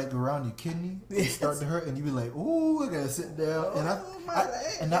up, it's like around your kidney. It start to hurt, and you be like, "Ooh, I gotta sit down."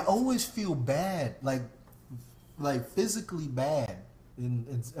 And I always feel bad, like physically bad.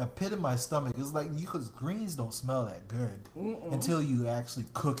 It's a pit in my stomach. It's like because greens don't smell that good until you actually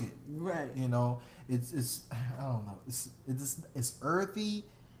cook it. Right. You know, it's I don't know. It's earthy.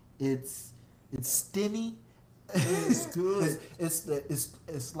 It's stinny. It's good.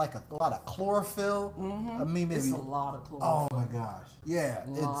 It's like a lot of chlorophyll. I mean, maybe it's a lot of chlorophyll. Oh my gosh, yeah,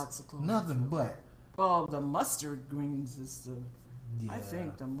 lots of chlorophyll. Nothing but. Well, the mustard greens is I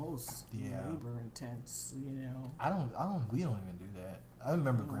think the most labor intense. You know. We don't even do that. I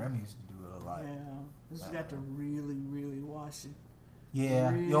remember Grandma used to do it a lot. Yeah, you got to really, really wash it. Yeah.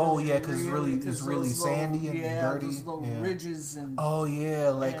 Really, because it's really sandy and dirty. Those little ridges and. Oh yeah,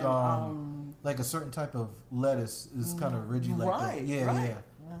 like a certain type of lettuce is kind of ridgy like that. Yeah.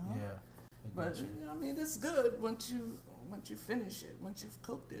 But I mean, it's good once you finish it. Once you've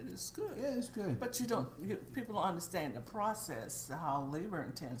cooked it, it's good. Yeah, it's good. But people don't understand the process, how labor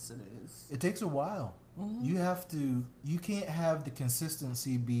intense it is. It takes a while. You can't have the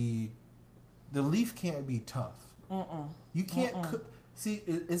consistency the leaf can't be tough. You can't cook. See,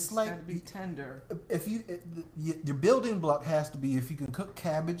 it's like gotta be tender. If your building block has to be if you can cook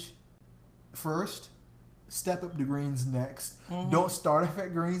cabbage first, step up the greens next. Don't start off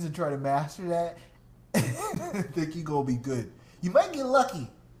at greens and try to master that. Think you're gonna be good. You might get lucky,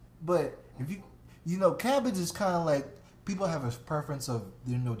 but if cabbage is kind of like people have a preference of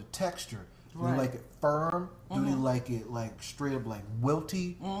the texture. Do they like it firm? Do they like it like straight up like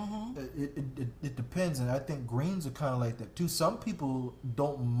wilty? It depends, and I think greens are kind of like that too. Some people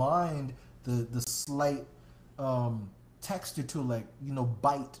don't mind the slight texture to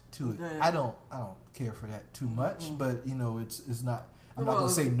bite to it. Yeah. I don't care for that too much, but it's not. I'm not gonna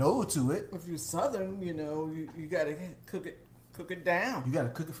say no to it. If you're Southern, you gotta cook it down. You gotta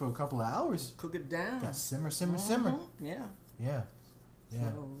cook it for a couple of hours. Cook it down. Gotta simmer. Yeah.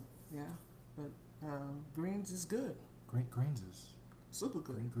 So, but greens is good. Greens is super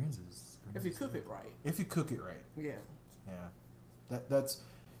good. Greens is if you cook it right. If you cook it right. Yeah. That's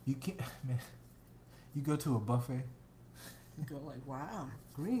you can't. Man, you go to a buffet. You go like, wow,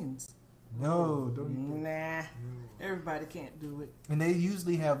 greens. No, don't eat that. Nah, everybody can't do it. And they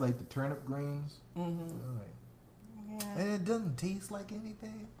usually have like the turnip greens. Yeah. And it doesn't taste like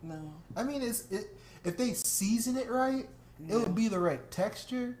anything. No. I mean, if they season it right, it would be the right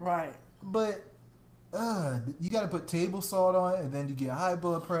texture. Right. But you got to put table salt on it, and then you get high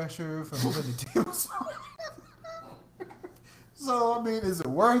blood pressure from putting table salt. So I mean, is it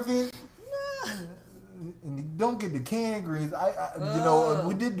worth it? And you don't get the canned greens.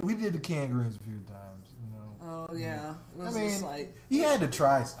 We did the canned greens a few times. Oh yeah. I mean, you had to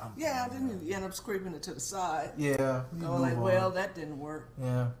try something. Yeah, then you end up scraping it to the side. Yeah. That didn't work.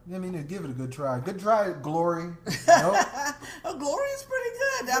 Yeah. I mean, give it a good try. Good try, Glory. Glory is pretty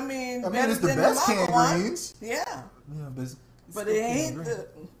good. I mean, it's the best canned greens. Yeah. Yeah, but it ain't the.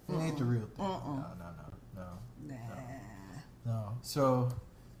 It ain't the real thing. No. So,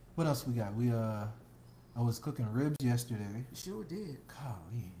 what else we got? I was cooking ribs yesterday. Sure did.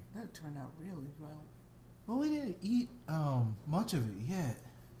 Golly. That turned out really well. Well, we didn't eat much of it yet,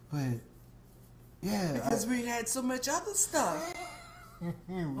 but yeah. Because we had so much other stuff.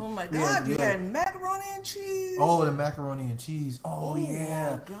 Oh my God! You had macaroni and cheese. Oh, the macaroni and cheese. Oh, Oh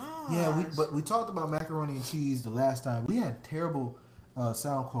yeah. my gosh. Yeah, we talked about macaroni and cheese the last time. We had terrible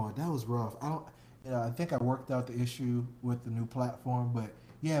sound quality. That was rough. I think I worked out the issue with the new platform, but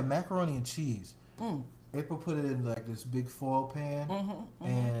yeah, macaroni and cheese. April put it in like this big foil pan,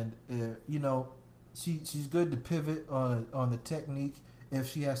 and she's good to pivot on the technique if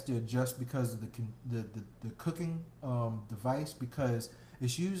she has to adjust because of the cooking device, because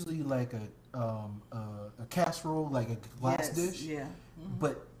it's usually like a casserole, like a glass dish. Yeah.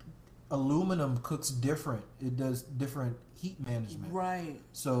 But aluminum cooks different. It does different heat management. Right.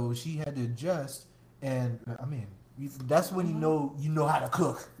 So she had to adjust, and I mean, that's when you know how to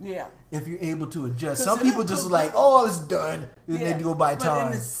cook. Yeah. If you're able to adjust. Some people just like, oh, it's done, and then you go by time.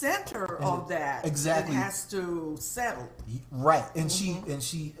 But in the center of that, exactly, it has to settle. Right, and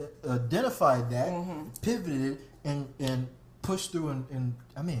she identified that, pivoted, and pushed through, and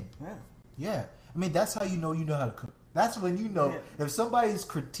I mean, yeah. I mean, that's how you know how to cook. That's when you know if somebody's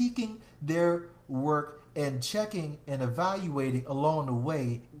critiquing their work and checking and evaluating along the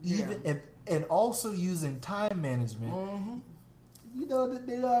way, even and also using time management. You know that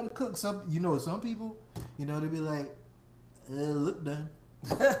they know how to cook. Some people, they be like, look done.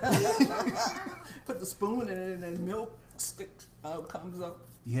 Put the spoon in it and then milk comes up.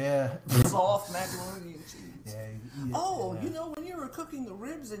 Yeah. Soft macaroni and cheese. Yeah. When you were cooking the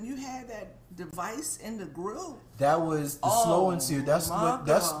ribs and you had that device in the grill. That was the slow and sear.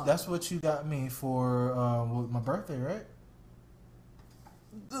 That's what you got me for my birthday, right?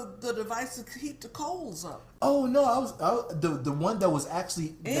 The device to heat the coals up. Oh no, I was the one that was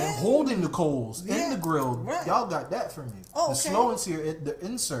actually holding the coals in the grill. Right. Y'all got that from me. Oh, the slow and sear, the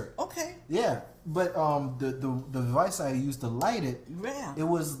insert. Okay. Yeah, but the device I used to light it. Yeah. It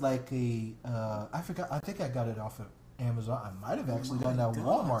was like a I forgot. I think I got it off of Amazon. I might have actually gotten it at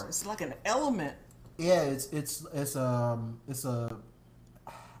Walmart. It's like an element. Yeah, it's a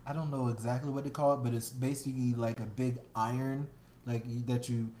I don't know exactly what they call it, but it's basically like a big iron. Like that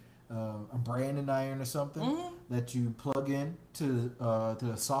a Brandon iron or something that you plug in to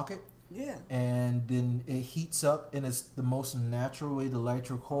the socket. Yeah. And then it heats up, and it's the most natural way to light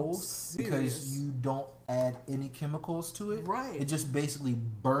your coals because you don't add any chemicals to it. Right. It just basically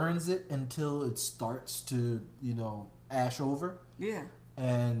burns it until it starts to, ash over. Yeah.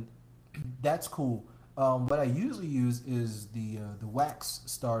 And that's cool. What I usually use is the wax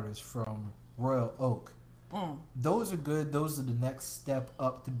starters from Royal Oak. Those are good. Those are the next step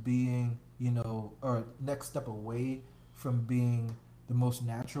up to being, or next step away from being the most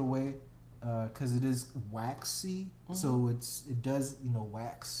natural way, because it is waxy. So it does,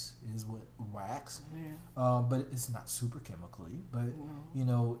 wax is what wax. Yeah. But it's not super chemically. But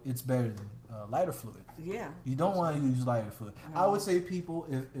it's better than lighter fluid. Yeah. You don't want to use lighter fluid. I would say people,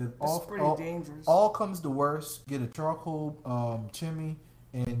 if it's dangerous. All comes to worst, get a charcoal chimney.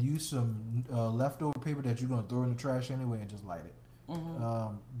 And use some leftover paper that you're going to throw in the trash anyway and just light it.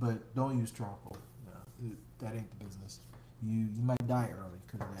 But don't use charcoal. No, that ain't the business. You might die early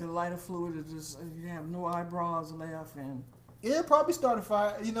because of that. The lighter fluid is just, you have no eyebrows left and... It'll probably start a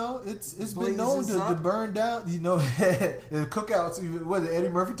fire. It's been known to burn down. The cookouts. What did Eddie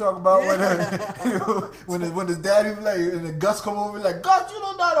Murphy talk about when his daddy was like, and the Gus come over like, Gus, you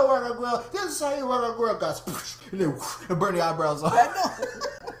don't know how to work a grill. This is how you work a grill, Gus. And then burn the eyebrows off.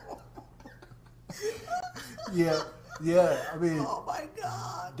 Yeah. I mean, oh my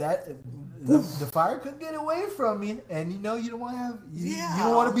God. That the fire could get away from you, and you don't want to have you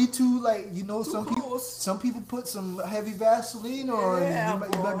don't want to be too some people put some heavy Vaseline on. You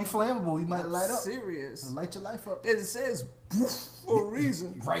might be flammable. You might light up. Serious. Light your life up. It says for a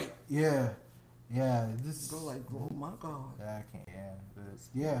reason. Right. Yeah. This go like, oh my God. I can't.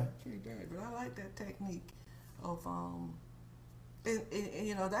 Yeah. But I like that technique of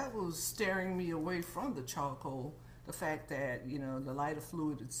that was steering me away from the charcoal. The fact that the lighter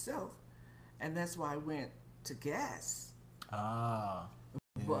fluid itself, and that's why I went to gas. Yeah.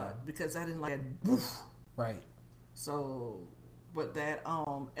 But because I didn't like that. Right. So, but that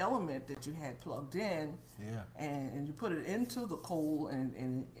element that you had plugged in, and you put it into the coal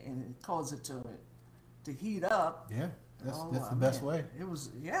and it caused it to heat up. Yeah, that's the best way. It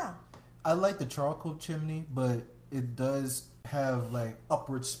was I like the charcoal chimney, but it does have like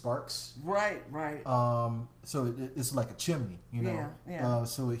upward sparks. Right. So it's like a chimney, Yeah.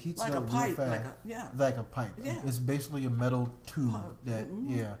 So it heats like up a pipe, real fast. Like a pipe. Yeah. It's basically a metal tube that.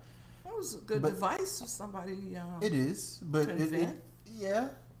 That was a good device for somebody. It is, but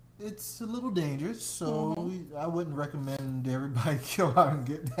it's a little dangerous. So I wouldn't recommend everybody go out and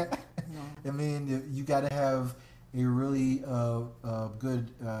get that. No. I mean, you got to have a really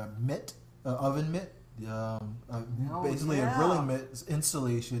good mitt, oven mitt, basically a grilling mitt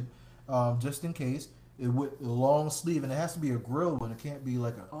installation, just in case. With a long sleeve, and it has to be a grill one. It can't be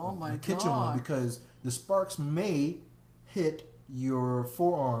like a kitchen one, because the sparks may hit your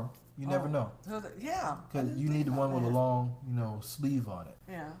forearm. You never know. Yeah. Because you need the one with a long, sleeve on it.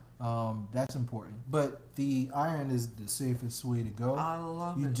 Yeah. That's important. But the iron is the safest way to go. I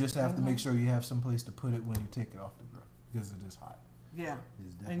love it. You just have to make sure you have some place to put it when you take it off the grill, because it is hot. Yeah.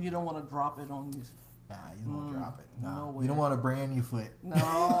 And you don't want to drop it on you. Nah, you don't want to drop it. Nah. No way. You don't want to brand your foot.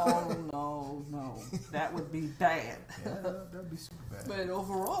 No. That would be bad. Yeah, that'd be super bad. But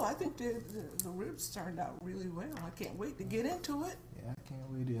overall, I think the ribs turned out really well. I can't wait to get into it. Yeah, I can't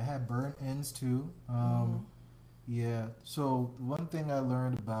wait to have burnt ends too. Yeah. So one thing I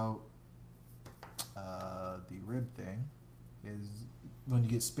learned about the rib thing is when you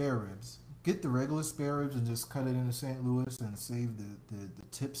get spare ribs, get the regular spare ribs and just cut it into St. Louis and save the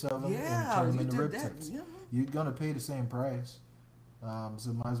tips of them and turn them into rib tips. Yeah. You're gonna pay the same price,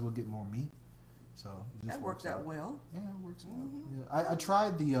 so might as well get more meat. So that worked out well. Yeah, it works out. Yeah. I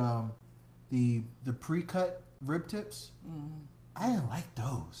tried the pre-cut rib tips. I didn't like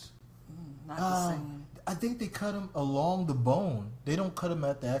those. Not the same. I think they cut them along the bone. They don't cut them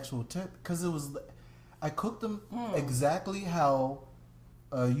at the actual tip, because I cooked them exactly how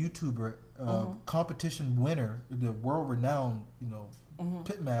a YouTuber, competition winner, the world-renowned,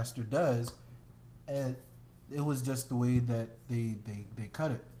 pitmaster does, and it was just the way that they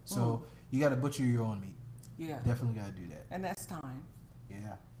cut it. So you got to butcher your own meat. Yeah, definitely got to do that. And that's time.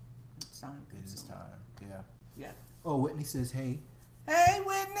 Yeah, it's time. It is time. Yeah. Yeah. Oh, Whitney says, "Hey." Hey,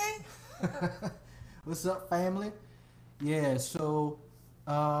 Whitney. What's up, family? Yeah. So,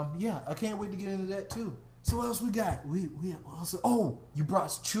 I can't wait to get into that too. So what else we got? We also. Oh, you brought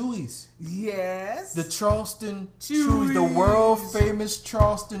Chewies. Yes. The Charleston Chewies, the world famous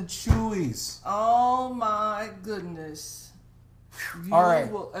Charleston Chewies. Oh my goodness. All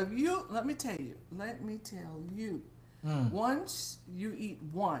right. Let me tell you. Once you eat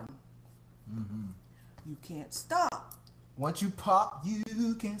one, you can't stop. Once you pop,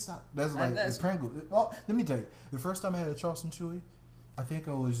 you can't stop. That's like the Pringles. Well, let me tell you. The first time I had a Charleston Chewy, I think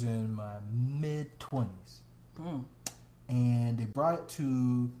I was in my mid-20s. And they brought it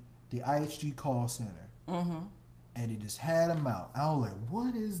to the IHG call center. And they just had them out. I was like,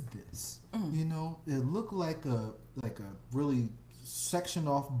 what is this? It looked like a really sectioned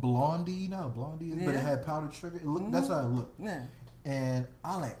off Blondie. You know how Blondie is? But it had powdered sugar. That's how it looked. Yeah. And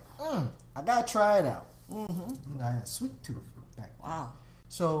I was like, I got to try it out. I had a sweet tooth back then. Wow.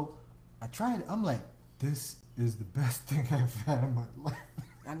 So I tried it. I'm like, this is the best thing I've had in my life.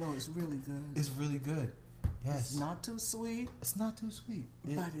 I know, it's really good. It's really good. Yes. It's not too sweet. It's not too sweet.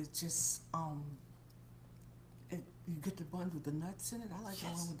 But it's just you get the bun with the nuts in it. I like the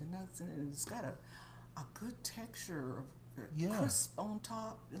one with the nuts in it. And it's got a good texture of crisp on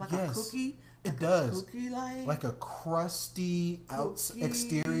top, like a cookie. It does. Cookie like a crusty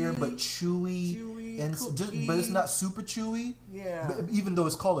exterior, but chewy and but it's not super chewy. Yeah. But even though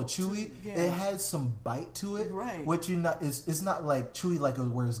it's called a chewy, it has some bite to it. Right. Which it's not like chewy like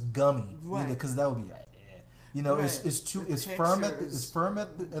where it's gummy. Right. Because that would be it's firm at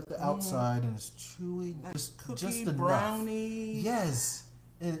the outside and it's chewy, like just cookie, enough. Brownie. Yes.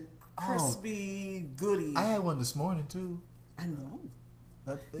 Crispy goodie. I had one this morning too. I know.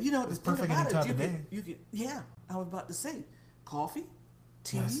 It's perfect any time of day. I was about to say, coffee,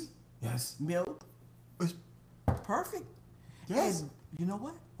 tea, milk, it's perfect. Yes. And you know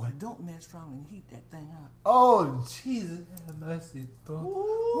what? What? Don't mess around and heat that thing up. Oh, Jesus.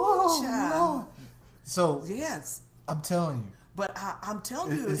 Ooh, child. So, yes. I'm telling you. But I'm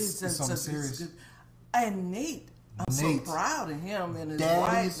telling you, it's serious. good. And Nate, I'm so proud of him and his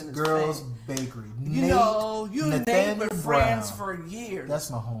wife and his Girls family. Bakery. You and Nate were friends for years. That's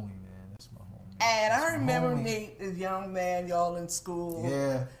my homie, man. That's my homie. And I remember Nate, as a young man, y'all in school,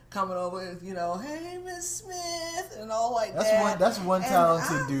 coming over, hey, Miss Smith, and all like that. That's one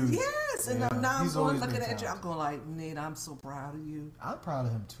talented dude. Yes, and now I'm going looking at you. I'm going like, Nate, I'm so proud of you. I'm proud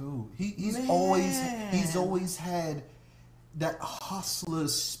of him too. He's always had that hustler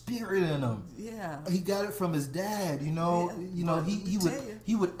spirit in him. Yeah, he got it from his dad.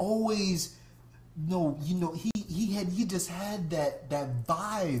 He would always. He just had that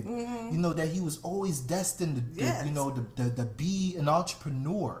vibe, that he was always destined to be an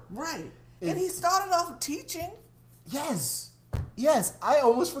entrepreneur. Right. And he started off teaching. Yes, I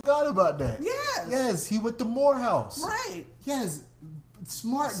almost forgot about that. Yes, he went to Morehouse. Right. Yes,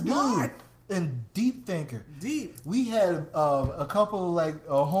 smart dude. and deep thinker. Deep. We had a couple of like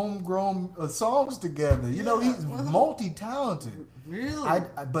homegrown songs together. You know, he's multi-talented. Really?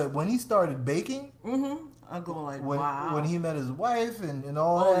 But when he started baking, I'm going like, when wow. when he met his wife and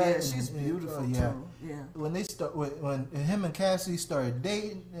all Oh that, yeah, and- she's and, beautiful yeah. too. Yeah. When they start, when him and Cassie started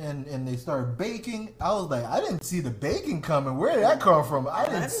dating and they started baking, I was like, I didn't see the baking coming. Wwhere did that come from? I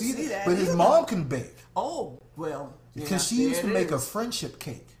didn't see that. But his either. mom can bake Oh well. because she there used to it make a is. friendship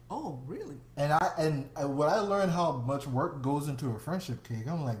cake. Oh really? And when I learned how much work goes into a friendship cake,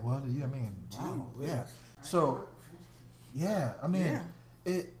 I'm like, what do you mean? Wow, Gee, yeah. So, yeah, I mean,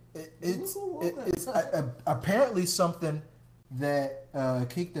 Yeah. it's apparently something that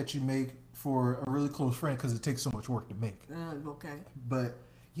cake that you make for a really close friend because it takes so much work to make. Okay. But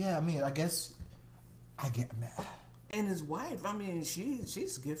yeah, I mean, I guess I get mad. And his wife, I mean,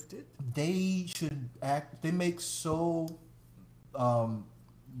 she's gifted. They should act. They make so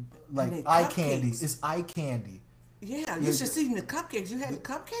like They eye cupcakes. candy. It's eye candy. Yeah, you should see the cupcakes. You had the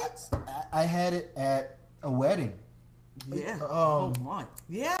cupcakes? I had it at a wedding. Yeah. Oh my.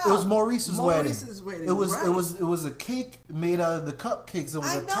 Yeah. It was Maurice's wedding. Maurice's wedding. It was right. it was a cake made out of the cupcakes. It was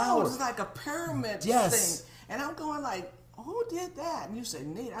I a know. tower. It was like a pyramid Yes. thing. And I'm going like, who did that? And you said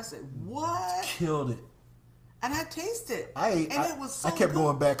Nate. I said, what? Killed it. And I tasted. It was so I kept good.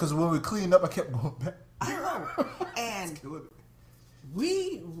 going back because when we cleaned up, I kept going back. I know. And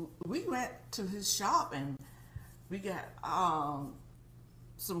we went to his shop and we got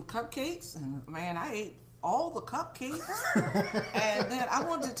some cupcakes and man, I ate all the cupcakes. And then I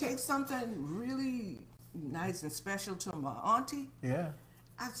wanted to take something really nice and special to my auntie. Yeah.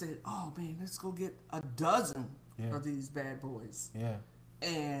 I said, oh man, let's go get a dozen Yeah. of these bad boys. Yeah.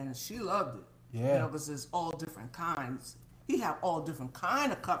 And she loved it. Yeah. You know, because there's all different kinds. He had all different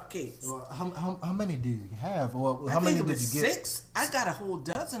kind of cupcakes. Well, how many did you have? Well, I how many think it did was you get? 6. I got a whole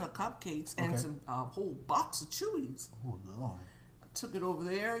dozen of cupcakes and Okay. some whole box of Chewies. Oh Lord. I took it over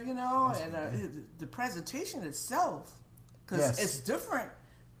there, you know, and the presentation itself, because Yes. it's different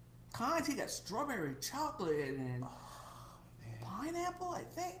kinds. He got strawberry chocolate and pineapple, I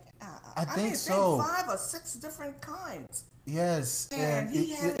think. I think mean, so. 5 or 6 different kinds. Yes, And and he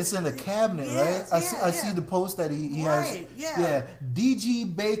had it's in a it- cabinet, yes, right? yeah, I see yeah. the post that he Right, has. yeah.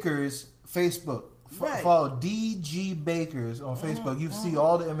 DG Bakers Facebook. Right. Follow DG Bakers on Facebook. You see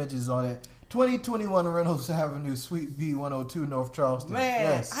all the images on it. 2021 Reynolds Avenue, Suite B 102, North Charleston. Man,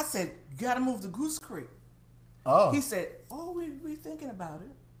 Yes. I said, you got to move to Goose Creek. Oh. He said, oh, we thinking about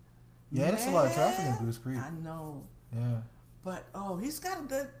it. Yeah, there's a lot of traffic in Man, Goose Creek. I know. Yeah. But he's got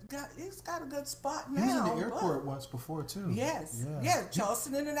a good spot He now. was in the but- airport once before too. Yes. Yeah. Yeah,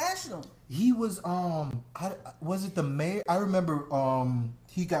 Charleston International. He was was it the mayor? I remember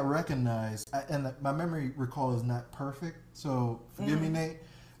he got recognized, and my memory recall is not perfect, so forgive me, Nate.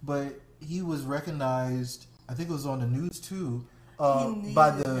 But he was recognized. I think it was on the news too,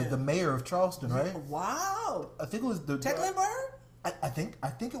 by the mayor of Charleston, right? Wow. I think it was the Tecklenburg? I think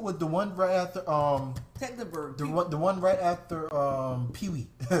it was the one right after Tecklenburg. the one right after Pee Wee.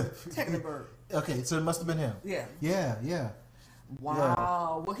 Tecklenburg. Okay, so it must have been him. Yeah. Yeah.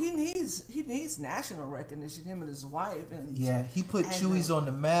 Wow. Well, he needs national recognition. Him and his wife. And Yeah, he put and, Chewies on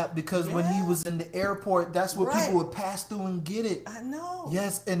the map because when he yeah. was in the airport, that's where Right. people would pass through and get it. I know.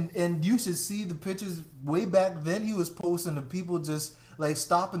 Yes, and you should see the pictures way back then. He was posting of people just like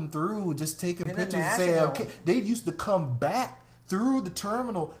stopping through, just taking pictures and saying, International. okay. They used to come back through the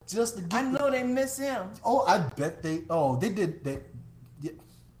terminal just to get. I know they miss him. Oh, I bet they. Oh, they did. Yeah.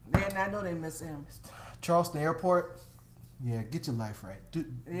 And I know they miss him. Charleston Airport. Yeah, get your life right.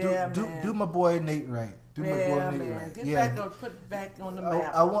 Man. Do my boy Nate right. Do my boy Yeah, Nate man. right. Get Yeah. back on, put it back on the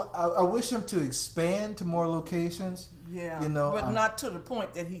map. I wish him to expand to more locations. Yeah, You know, but not to the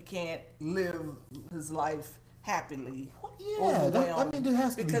point that he can't live his life happily. Yeah, there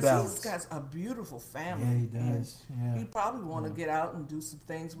has to be because balance. he's got a beautiful family. Yeah, he and does. Yeah. He probably want to get out and do some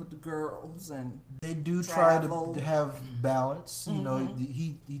things with the girls and They do travel. try to have balance. You know,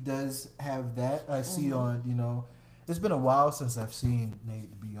 he does have that. I see on, you know, it's been a while since I've seen Nate,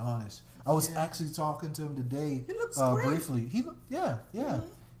 to be honest. I was actually talking to him today. He looks great. Briefly. Yeah.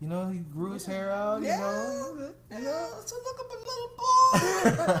 You know, he grew his hair out, yeah, you know. yeah. So look at the little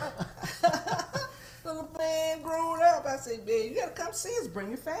boy, little man growing up. I say, man, you gotta come see us. Bring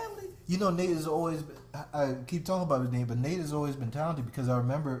your family. You know, Nate has always been, I keep talking about his name, but Nate has always been talented because I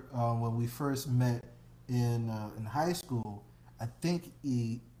remember when we first met in high school, I think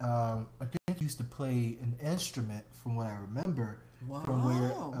he used to play an instrument from what I remember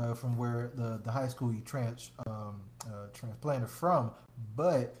from where the high school he transplanted from,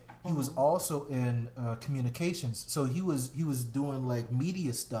 but he was also in communications. So he was doing like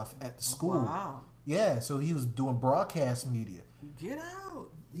media stuff at the school. Wow. Yeah, so he was doing broadcast media. Get out.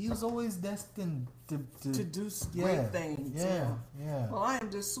 He was always destined to Do great things. Yeah. Well, I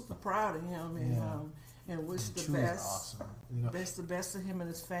am just super proud of him, and wish the Chewies best. awesome. You know, The best of him and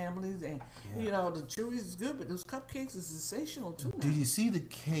his family. And the Chewies is good, but those cupcakes is sensational too. do you see the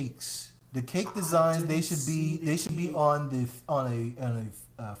cakes? The cake designs, they should be on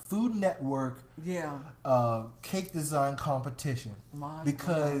a Food Network cake design competition.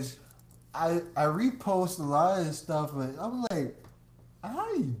 Because I repost a lot of this stuff, but I'm like,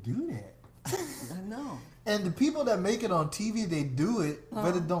 how do you do that? I know. And the people that make it on TV, they do it,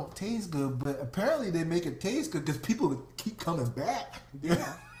 but it don't taste good. But apparently they make it taste good because people keep coming back.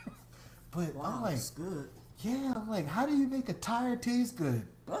 Yeah. But Wow, I'm like, it's good. yeah, I'm like, how do you make a tire taste good?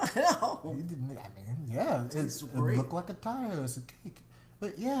 I know. It looked like a tire. It's a cake.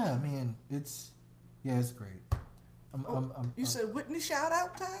 But yeah, I mean, it's great. You said Whitney shout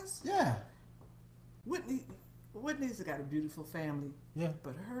out, Taz? Yeah. Whitney's got a beautiful family. Yeah.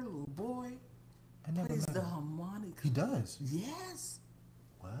 But her little boy I never plays met the him. harmonica. He does. Yes.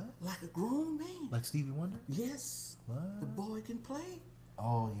 What? Like a grown man. Like Stevie Wonder? Yes. What? The boy can play.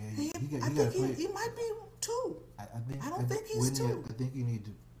 Oh yeah. I think he might be two. I don't think he's two. I think you need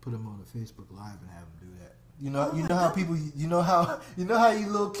to put him on a Facebook Live and have him do that. You know how people, you know how you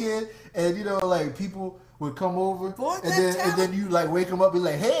little kid, and like people would come over, and then you like wake him up, and be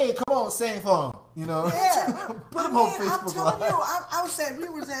like, hey, come on, sing for him. Yeah. Put him on Facebook I'm telling Live.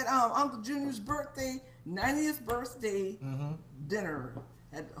 you, we was at Uncle Junior's birthday, 90th birthday dinner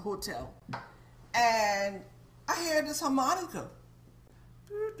at the hotel, and I hear this harmonica.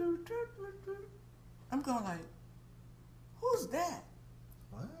 I'm going like, who's that?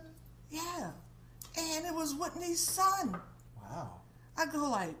 What? Yeah. And it was Whitney's son. Wow. I go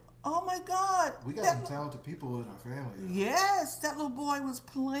like, oh my God. We got some talented people in our family. Yes, that little boy was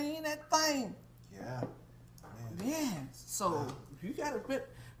playing that thing. Yeah. Man. So you gotta get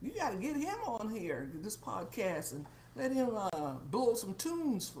him on here, this podcast, and let him blow some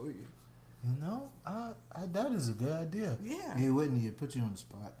tunes for you. That is a good idea. Yeah. Hey, Whitney, it put you on the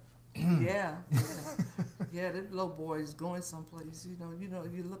spot. Yeah. That little boy is going someplace. You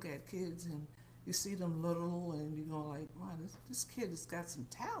look at kids and you see them little, and you go like, wow, this kid has got some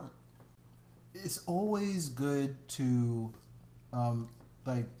talent. It's always good to,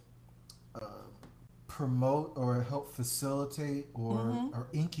 promote or help facilitate or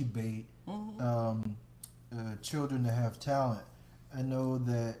incubate children that have talent. I know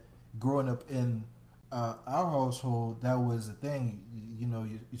that growing up in our household, that was a thing.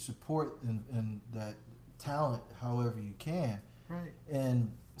 You support in that talent however you can. Right.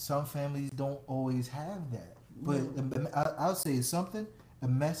 And some families don't always have that. But I'll say something, a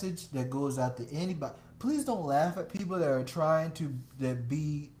message that goes out to anybody. Please don't laugh at people that are trying to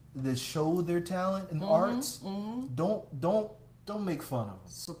show their talent in arts. Don't make fun of them.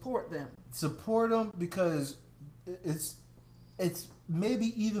 Support them. Support them, because it's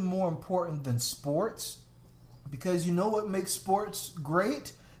maybe even more important than sports, because you know what makes sports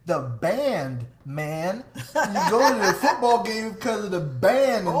great? The band, man. You go to the football game because of the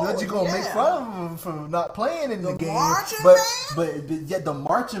band, and then you're gonna make fun of them for not playing in the game. But the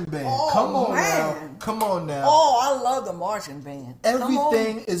marching band. Oh, Come on now. Oh, I love the marching band.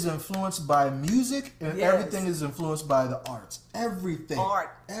 Everything is influenced by music, and everything is influenced by the arts. Everything.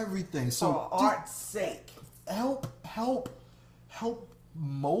 Everything. So for art's sake, help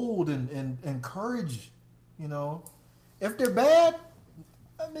mold and encourage. If they're bad.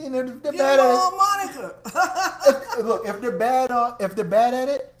 I mean, if they're bad at it, look, if they're bad at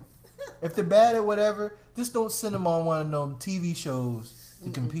it, if they're bad at whatever, just don't send them on one of them TV shows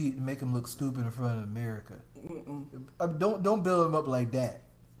to compete and make them look stupid in front of America. Don't build them up like that.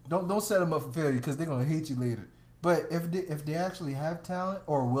 Don't set them up for failure, because they're gonna hate you later. But if they actually have talent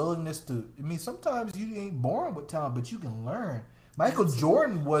or willingness to, sometimes you ain't born with talent, but you can learn. Michael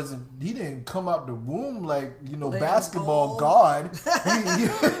Jordan he didn't come out the womb like, basketball god.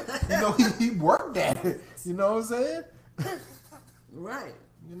 He worked at it. You know what I'm saying? Right.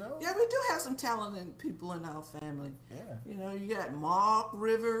 Yeah, we do have some talented people in our family. Yeah. You got Mark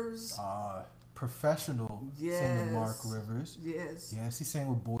Rivers. Professional singer Mark Rivers. Yes. Yes, he sang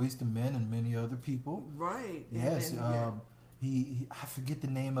with Boyz II Men and many other people. Right. Yes. He I forget the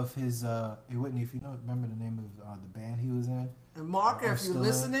name of his Whitney, if you remember the name of the band he was in. And Mark, if you're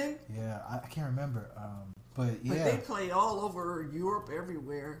listening. Yeah, I can't remember. But they play all over Europe,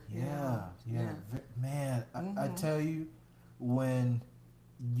 everywhere. Yeah. Man, I tell you, when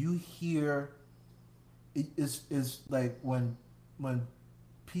you hear it's like when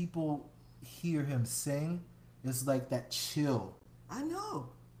people hear him sing, it's like that chill. I know.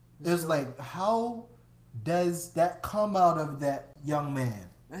 It's like, how does that come out of that young man?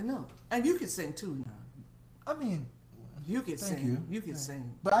 I know. And you can sing too now. I mean, You can thank sing. you. You can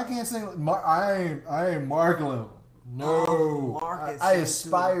sing. But I can't sing. I ain't Mark level. No, Mark is I sing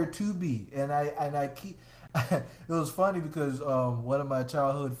aspire to be, and I keep. It was funny because one of my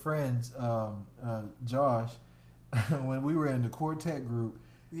childhood friends, Josh, when we were in the quartet group,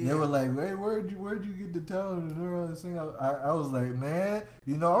 they were like, "Hey, where'd you get the talent to learn how to sing?" I was like, "Man,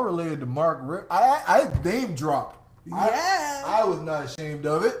 I related to Mark. I name dropped. Yeah. I was not ashamed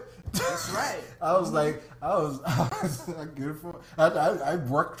of it." That's right. I was like, I was good for. I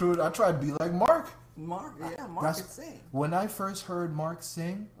worked through it. I tried to be like Mark. Mark can sing. When I first heard Mark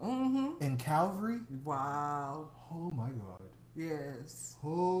sing in Calvary. Wow. Oh my God. Yes.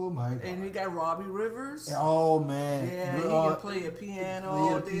 Oh my God. And you got Robbie Rivers. Oh man. Yeah, he can play a piano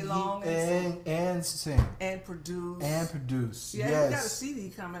all day long and sing and produce. Yeah, he got a CD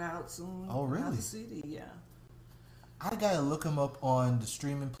coming out soon. Oh really? Another CD, yeah. I gotta look him up on the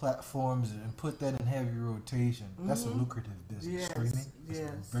streaming platforms and put that in heavy rotation. That's a lucrative business. Yes, Streaming,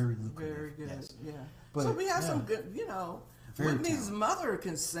 yes, very lucrative. very good. Yes. Yeah. But, so we have some good, Very Whitney's talented. mother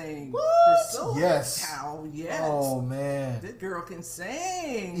can sing. What? Priscilla Yes. Cow, yes. Oh man. This girl can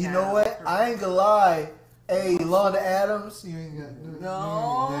sing. You know what? I ain't gonna lie. Hey, Londa Adams, you ain't got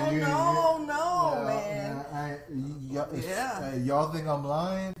no, man. Y'all think I'm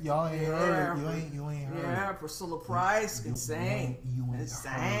lying? Y'all ain't heard. You ain't heard. Yeah, Priscilla Price can sing. You ain't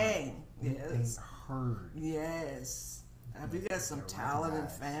sing. You Yes. ain't heard. Yes. We got some talent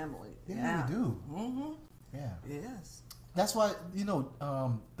and family. Yeah, we do. Mm-hmm. Yeah. Yes. That's why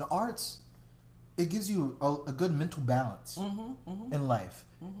the arts, it gives you a good mental balance in life.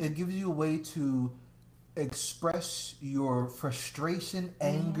 It gives you a way to express your frustration,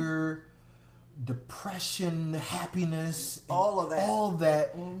 anger, depression, happiness, all of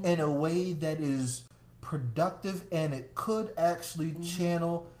that in a way that is productive, and it could actually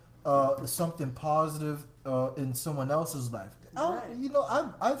channel something positive in someone else's life. Right.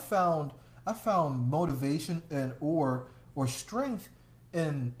 I found motivation and or strength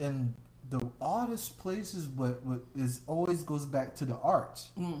in the oddest places, but is always goes back to the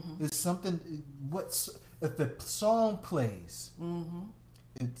arts. It's something. If the song plays,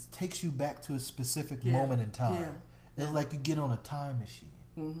 it takes you back to a specific moment in time. Yeah. It's like you get on a time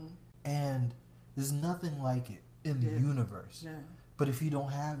machine, and there's nothing like it in the universe. Yeah. But if you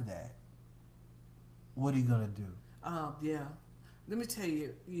don't have that, what are you gonna do? Yeah. Let me tell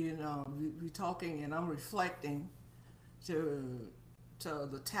you, we're talking and I'm reflecting to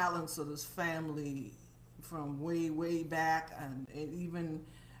the talents of this family from way, way back, and even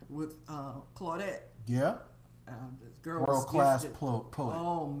with Claudette. Yeah. This girl World class gifted. poet.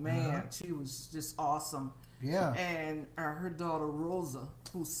 Oh man, she was just awesome. Yeah. And her daughter Rosa,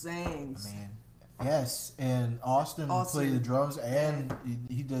 who sings. Man. Yes, and Austin played the drums, and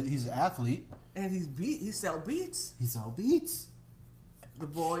he's an athlete. And he sells beats. He sells beats. The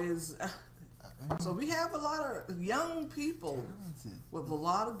boy is. So we have a lot of young people with a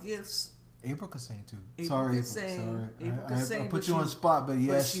lot of gifts. April could sing too. April could sing. I put you on the spot, but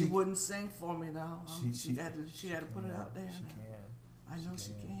yeah, but she wouldn't sing for me now. She had to put it out there. She can. I know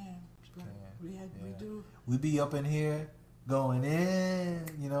she can. But we do. We be up in here going in,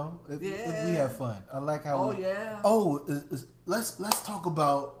 we have fun. I like how. Oh yeah. Oh, let's talk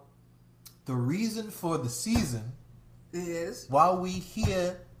about the reason for the season. Is while we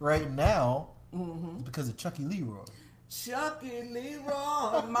here right now because of Chucky Leroy. Chucky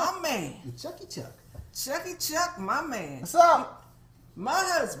Leroy, my man. The Chucky Chuck. Chucky Chuck, my man. What's up? My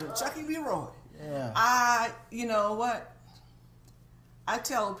husband, Chucky Leroy. Yeah. You know what? I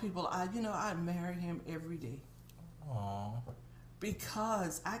tell people, I marry him every day. Aww.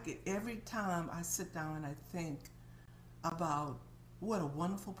 Because every time I sit down and I think about what a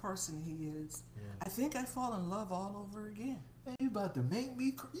wonderful person he is, I think I fall in love all over again. Man, you about to make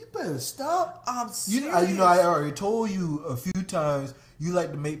me you better stop. I'm serious. I already told you a few times you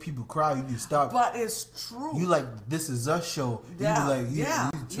like to make people cry. You need to stop. But it's true. You like This Is Us show. Yeah, You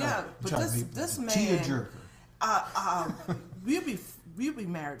But this man, tearjerker. we'll be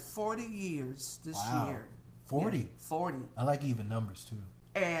married 40 years this year. 40? Yeah, 40. I like even numbers too.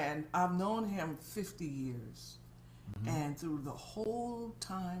 And I've known him 50 years. And through the whole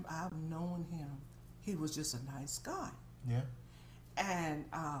time I've known him, he was just a nice guy. Yeah. And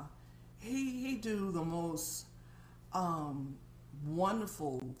he do the most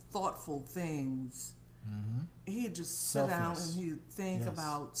wonderful, thoughtful things. He'd just sit down and he'd think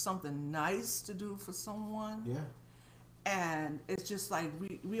about something nice to do for someone. Yeah. And it's just like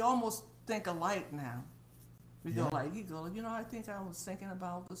we almost think alike now. We go Yeah. like, you go, I think I was thinking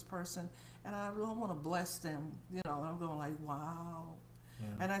about this person and I really want to bless them, and I'm going like, wow. Yeah.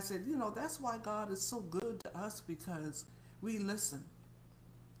 And I said, that's why God is so good to us, because we listen.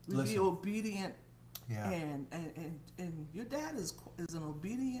 We be Listen. obedient. Yeah. And your dad is an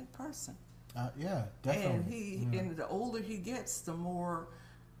obedient person. Yeah, definitely. And the older he gets, the more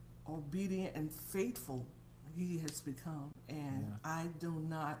obedient and faithful he has become. And I do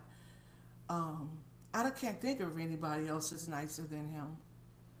not, I can't think of anybody else that's nicer than him.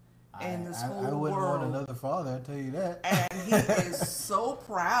 And this whole I wouldn't world. want another father, I tell you that. And he is so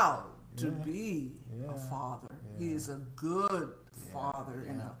proud to be a father. Yeah. He is a good father.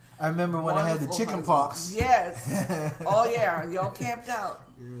 Yeah. And I remember when I had the wonderful chicken husband. pox. Yes. Oh yeah, y'all camped out.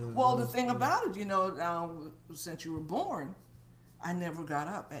 Yeah, Well, the thing about it, since you were born, I never got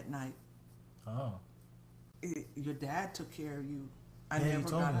up at night. Oh. Your dad took care of you. I Yeah, you never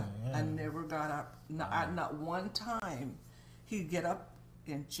told got me, up. yeah. I never got up. Not one time. He'd get up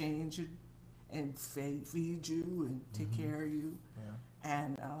and change you and feed you and take care of you. Yeah.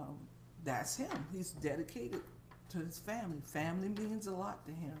 And that's him. He's dedicated to his family. Family means a lot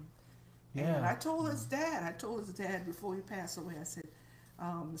to him. Yeah. And I told his dad before he passed away, I said,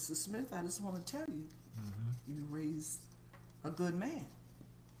 Mr. Smith, I just want to tell you, you raised a good man.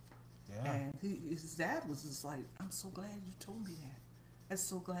 Yeah. And his dad was just like, I'm so glad you told me that. I'm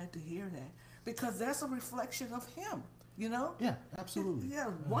so glad to hear that. Because that's a reflection of him, Yeah, absolutely. Yeah,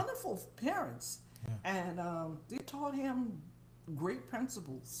 wonderful parents. Yeah. And they taught him great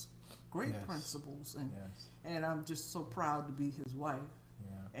principles. Great Yes. principles. Yes. And I'm just so proud to be his wife.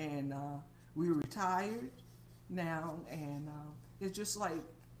 Yeah. And we're retired now, and it's just like,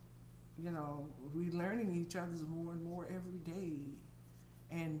 we're learning each other's more and more every day.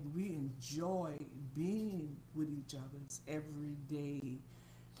 And we enjoy being with each other's every day.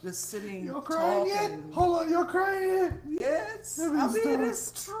 Just sitting, You're crying yet? talking. Hold on, you're crying yet? Yes, Let me I mean, stop.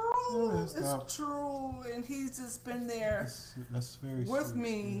 it's true. Let me stop. It's true. And he's just been there That's very with sweet.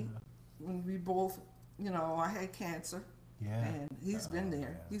 me when we both, I had cancer. Yeah. And he's been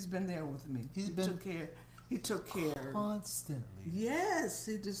there. Yeah. He's been there with me. He's He been- took care. He took care. Constantly. Yes,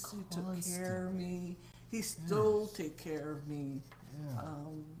 he took care of me. He still take care of me. Yeah.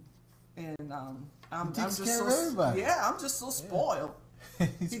 I'm takes just care so of everybody. yeah. I'm just so spoiled.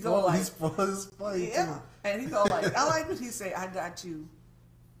 He's He go like- he's spoiled Yeah, too. and he go like, I like when he say, "I got you."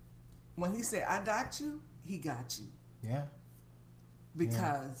 When he say, "I got you," he got you, Yeah.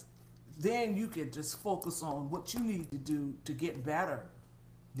 because then you can just focus on what you need to do to get better.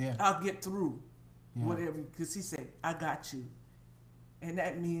 Yeah. I'll get through Yeah. whatever, because he said, "I got you," and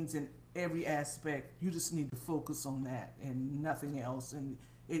that means in every aspect you just need to focus on that and nothing else, and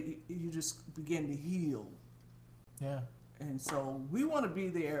you just begin to heal. Yeah. And so we want to be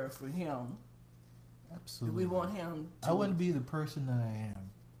there for him. Absolutely. We want him to, I wouldn't be the person that I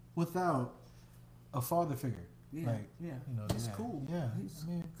am without a father figure. yeah, Like, yeah. He's He's cool. Yeah. He's I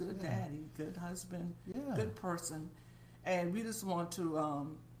mean, good yeah. daddy, good husband, Yeah. good person, and we just want to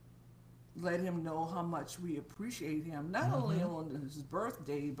let him know how much we appreciate him, not only on his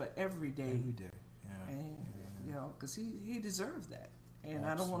birthday but every day. Every day. Yeah. And because he deserves that, and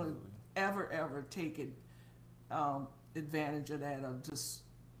I don't want Absolutely. to ever take it advantage of that, or just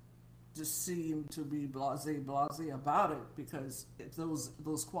see him to be blase about it, because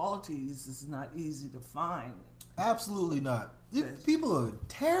those qualities is not easy to find. Absolutely not. Yes. People are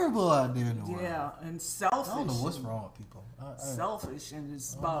terrible out there in the world. Yeah, and selfish. I don't know what's wrong with people. Selfish, and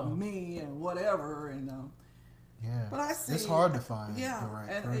it's about me and whatever, and Yeah. but I see it's hard to find yeah, the right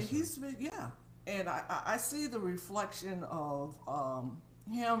and person. he's been and I see the reflection of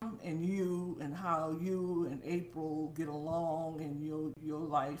him and you, and how you and April get along in your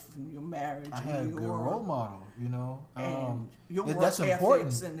life and your marriage. I and had a good role model, and your work that's important.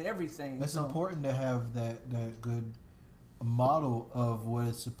 ethics and everything. That's so, important to have that good model of what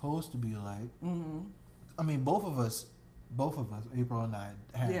it's supposed to be like. Mm-hmm. I mean, both of us, April and I,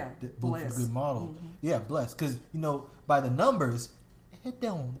 had both blessed. good models. Mm-hmm. Yeah, blessed. Because by the numbers,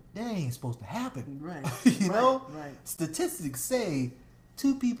 that ain't supposed to happen. Right. Right. Statistics say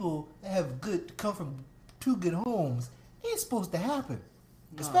 2 people that have come from 2 good homes ain't supposed to happen,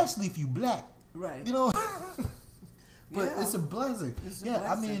 especially if you black. Right. But Yeah. it's a blessing. It's a I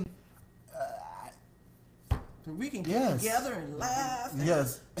blessing. mean, So we can get Yes. together and laugh. And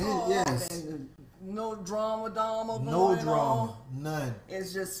yes, talk, yes. And no drama going No drama, on. none.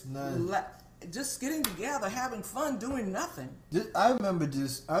 It's just None. just getting together, having fun, doing nothing. I remember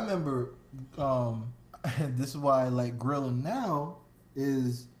this is why I like grilling now,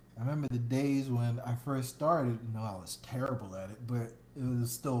 is remember the days when I first started. You know, I was terrible at it, but it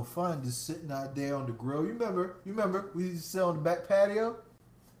was still fun just sitting out there on the grill. You remember? We used to sit on the back patio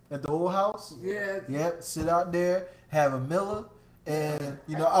at the old house. Yeah. Yep. Sit out there, have a Miller, and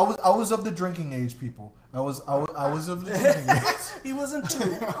you know, I was of the drinking age, people. I was of the drinking age. He wasn't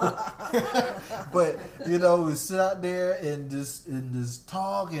two. But you know, we sit out there and just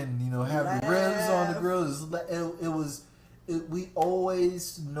talk and you know have the ribs on the grill. We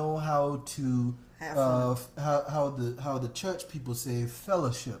always know how to how the church people say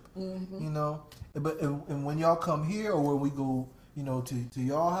fellowship. Mm-hmm. You know, and when y'all come here or when we go, you know, to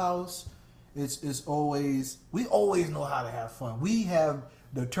y'all house, it's always we always know how to have fun. We have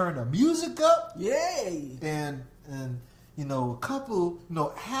to turn the music up. Yay! And you know,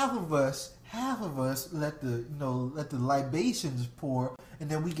 half of us let the libations pour, and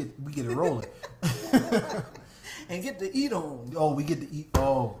then we get it rolling. And get to eat on. Oh, we get to eat.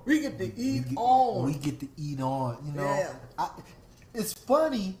 Oh, we get to eat on. We get to eat on. You know, yeah. It's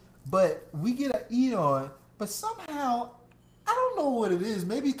funny, but we get to eat on. But somehow, I don't know what it is.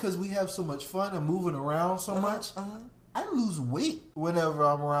 Maybe because we have so much fun and moving around so much. I lose weight whenever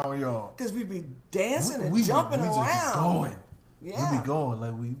I'm around y'all. Because we be dancing and jumping around. Just going. Yeah. We be going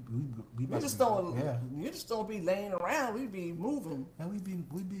like we just don't. Yeah. You just don't be laying around. We be moving. And we be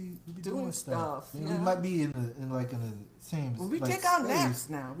doing stuff. Yeah. We might be in the same. Well, we like, take our space. naps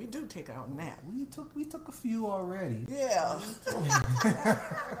now. We do take our naps. We took a few already. Yeah.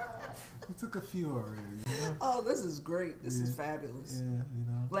 We took a few already. You know? Oh, this is great. This is fabulous. Yeah, you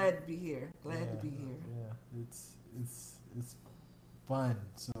know. Glad to be here. Glad to be here. Yeah, it's fun.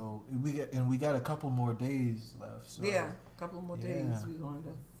 So we got a couple more days left. So. Yeah, a couple more days. We're going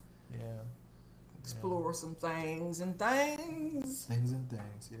to explore some things.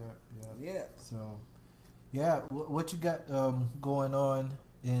 Yeah. So, what you got going on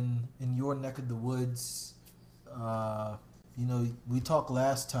in your neck of the woods? You know, we talked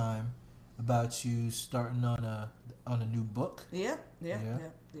last time about you starting on a new book. Yeah.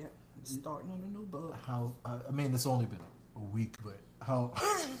 Starting on a new book. How? I mean, it's only been a week, but how?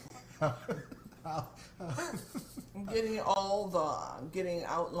 I'm getting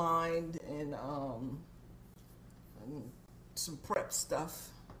outlined and some prep stuff.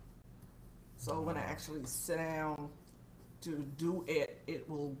 So when I actually sit down to do it, it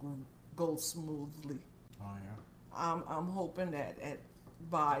will go smoothly. Oh yeah. I'm hoping that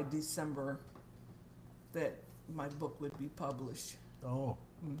by December that my book would be published. Oh,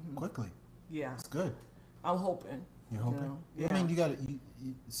 quickly. Yeah. That's good. I'm hoping. You're hoping? You know? Yeah. I mean,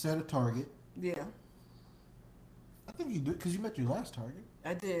 you set a target. Yeah. I think you do, because you met your last target.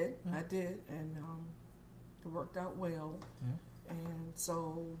 I did, and it worked out well. Yeah. And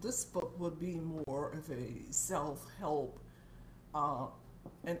so this book would be more of a self-help,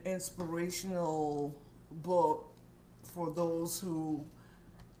 an inspirational book for those who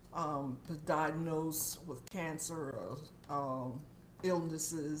are diagnosed with cancer or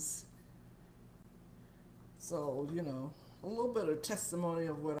illnesses. So, you know, a little bit of testimony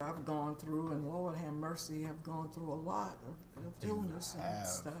of what I've gone through, and Lord have mercy, I've gone through a lot of illness and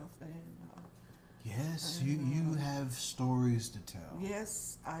stuff. And yes, you have stories to tell.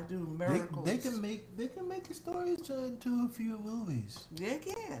 Yes, I do. Miracles. They can make your stories into a few movies. They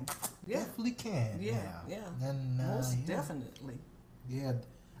can. Yeah. Definitely can. Yeah. And, most definitely. Yeah.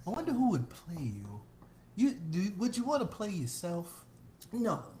 I wonder who would play you. Would you want to play yourself?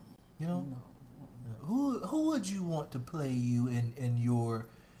 No. You know? No. Who would you want to play you in your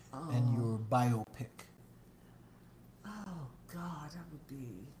biopic? Oh God, that would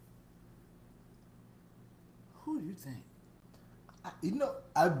be. Who do you think?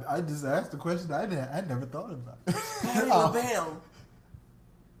 I just asked the question I never thought about. Patti LaBelle.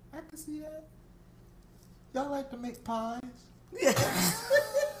 I can see that. Y'all like to make pies? Yeah.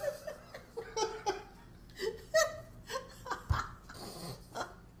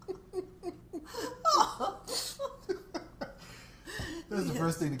 That's the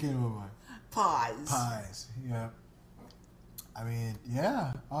first thing that came to my mind. Pies. Yeah. I mean,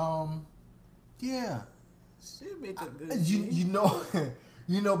 yeah. Yeah. She'd make a good.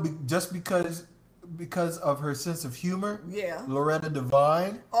 Just because of her sense of humor. Yeah. Loretta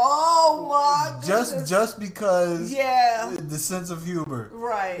Devine. Oh my goodness. Just because. Yeah. The sense of humor.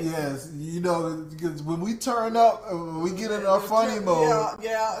 Right. Yes. Because when we turn up, when we get in our funny mode.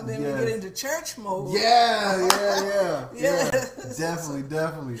 Yeah. And then we get into church mode. Yeah. Yes.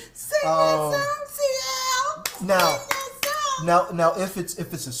 Definitely. Sing that song, CL. Now, if it's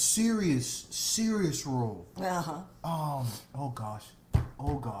a serious role. Oh gosh.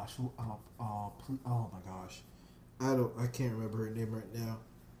 Oh my gosh. I can't remember her name right now.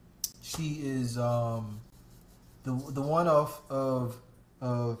 She is the one off of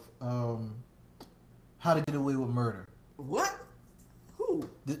How to Get Away with Murder. What? Who?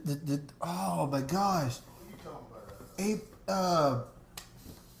 Oh my gosh.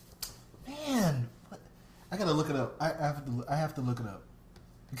 Man, what? I gotta look it up. I have to look it up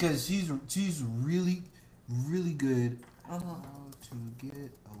because she's really good. How to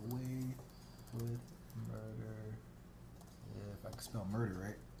Get Away with Murder. Yeah, if I can spell murder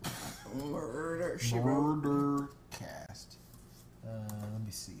right. Murder. Murder cast. Let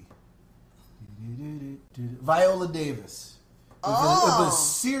me see. Viola Davis. It was a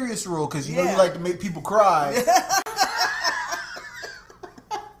serious role because you know you like to make people cry.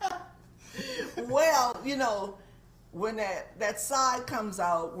 Well, you know, when that side comes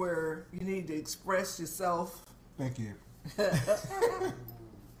out where you need to express yourself. Thank you. Yes,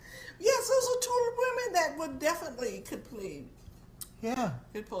 those are two women that would definitely could play. Yeah.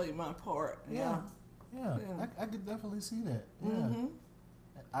 Could play my part. Yeah. I could definitely see that. Yeah. Mm-hmm.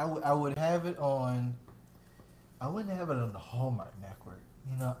 I would have it on. I wouldn't have it on the Hallmark Network.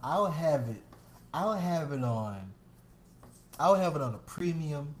 You know, I would have it on a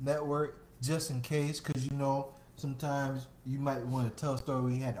premium network just in case, because you know sometimes you might want to tell a story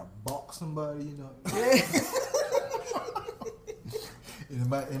where you had to balk somebody. You know.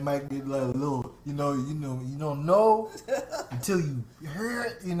 It might get like a little, you don't know until you hear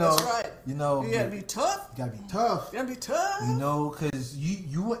it, you know. That's right. You know. You gotta be tough. You gotta be tough. You gotta be tough. You know, because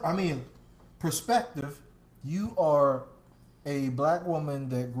perspective, you are a black woman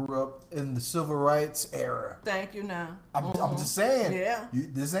that grew up in the civil rights era. Thank you now. I'm just saying. Yeah.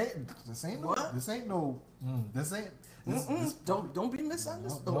 This ain't no. Don't be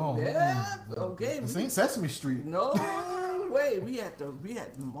misunderstood. No, yeah. Okay. This ain't Sesame Street. No way. We had to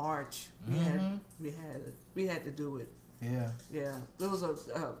march. We had to do it. Yeah. Yeah. There's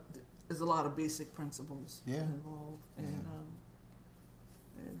a lot of basic principles involved and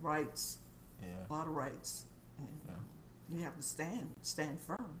rights. Yeah. A lot of rights. And, you have to stand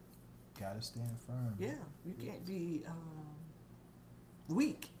firm. Gotta stand firm. Yeah. You can't be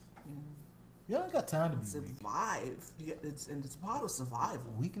weak. You know. You don't got time to be weak. Survive. It's part of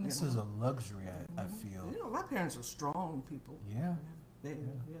survival. Weakness is a luxury, I feel. You know, my parents are strong people. Yeah. They're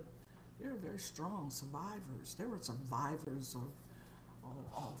very strong survivors. They were survivors of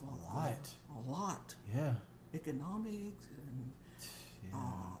a lot. Yeah. Economics and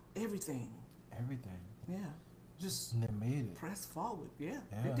everything. Everything. Yeah. Just and they made it. Press forward. Yeah.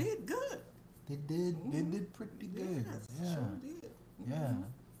 They did good. They did pretty good. Yeah. Sure did. Yeah.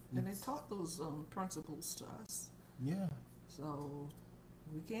 Mm-hmm. And they taught those principles to us. Yeah. So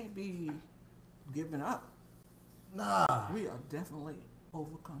we can't be giving up. Nah. We are definitely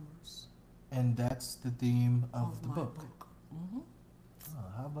overcomers. And that's the theme of the book. Mm-hmm. Oh,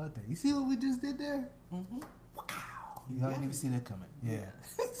 how about that? You see what we just did there? Mm-hmm. Wow. Y'all didn't even see that coming. Yeah.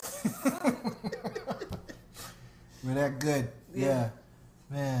 We're that good. Yeah.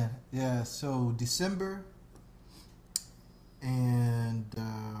 Man. Yeah. So December. And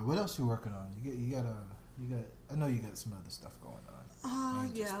what else you working on? You got. I know you got some other stuff going on.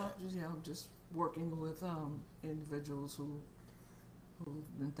 I'm just working with individuals who've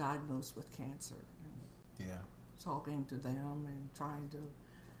been diagnosed with cancer. And talking to them and trying to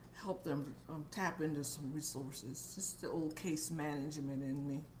help them tap into some resources. Just the old case management in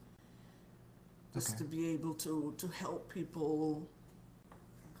me. Just to be able to help people,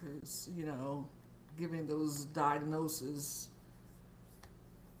 because giving those diagnoses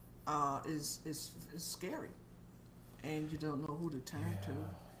is scary, and you don't know who to turn to.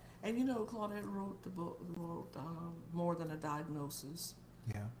 And Claudette wrote the book, More Than a Diagnosis.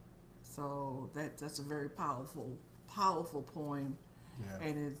 Yeah. So that's a very powerful poem. Yeah.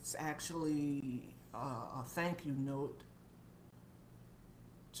 And it's actually a thank you note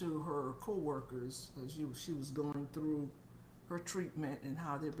to her co-workers as she was going through her treatment and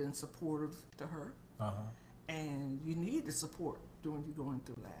how they've been supportive to her. And you need the support when you're going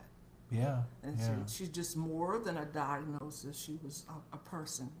through that. Yeah. And she's just more than a diagnosis. She was a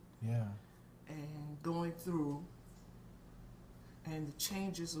person. Yeah. And going through, and the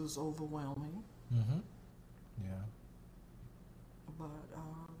changes was overwhelming. Mm-hmm. Yeah. But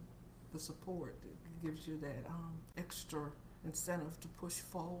the support gives you that extra incentive to push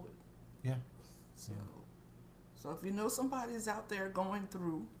forward. Yeah. So if you know somebody's out there going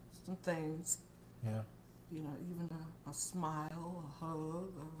through some things, even a smile, a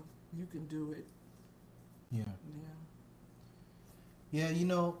hug, you can do it. Yeah.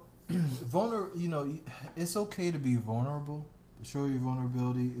 It's okay to be vulnerable, to show your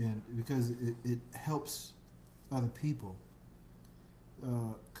vulnerability, and because it helps other people.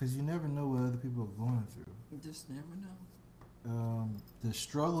 because you never know what other people are going through. You just never know. The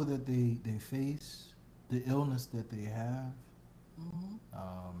struggle that they face, the illness that they have.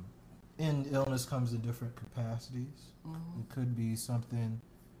 And illness comes in different capacities. It could be something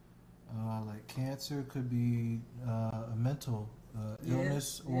like cancer. It could be a mental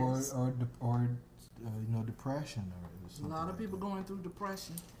illness, or depression or A something. lot of like people that. going through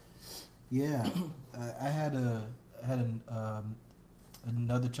depression. Yeah, I had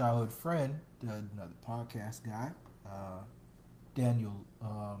another childhood friend, another podcast guy, Daniel.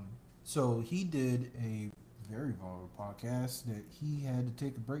 So he did a very vulnerable podcast that he had to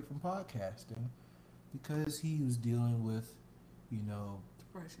take a break from podcasting because he was dealing with,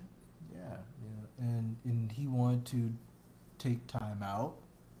 Depression. and he wanted to take time out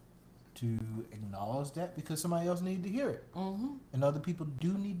to acknowledge that because somebody else needed to hear it, and other people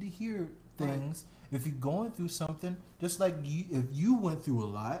do need to hear things. Right. If you're going through something, just like if you went through a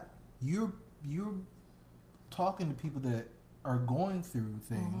lot, you're talking to people that are going through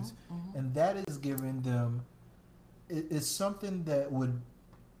things, and that is giving them. It's something that would.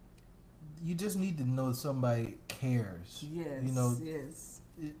 You just need to know somebody cares. Yes. Yes.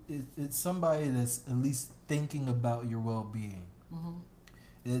 It's somebody that's at least thinking about your well-being.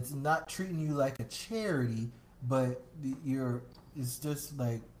 It's not treating you like a charity, but it's just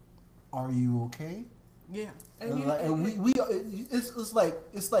like, are you okay? Yeah. It's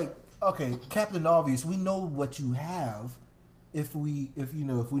like okay, Captain Obvious. We know what you have, if we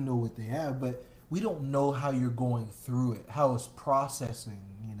know what they have, but we don't know how you're going through it, how it's processing,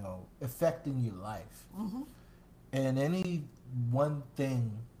 affecting your life. And any one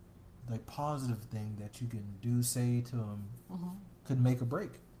thing, like positive thing that you can do, say to them, could make a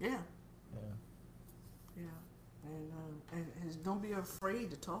break. Yeah. And don't be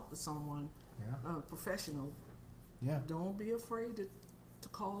afraid to talk to someone, professional. Yeah. Don't be afraid to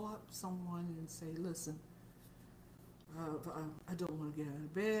call up someone and say, listen, I don't want to get out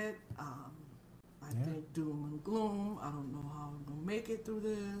of bed. I think doom and gloom. I don't know how I'm going to make it through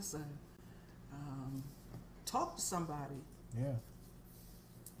this. Talk to somebody. Yeah.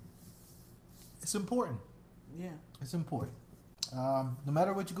 It's important. Yeah. It's important. No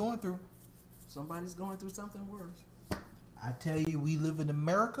matter what you're going through. Somebody's going through something worse. I tell you, we live in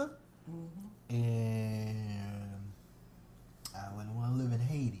America, and I wouldn't want to live in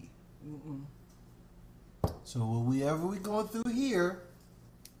Haiti. So whatever we're going through here,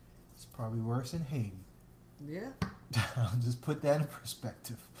 it's probably worse in Haiti. Yeah. I'll just put that in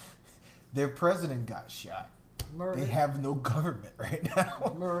perspective. Their president got shot. Murdered. They have no government right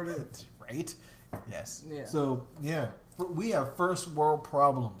now. Murdered. Right? Yes. Yeah. So, we have first world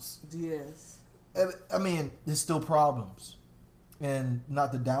problems. Yes. I mean, there's still problems. And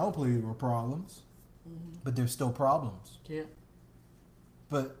not to downplay the problems, but there's still problems. Yeah.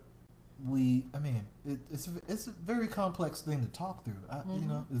 But it's a very complex thing to talk through.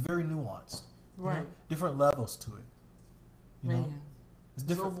 It's very nuanced. Right. Different levels to it. Man. It's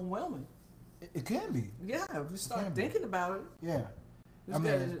different. Overwhelming. It can be. Yeah, if you start thinking about it. Yeah. You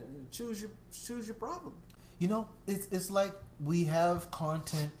gotta choose your problem. It's like we have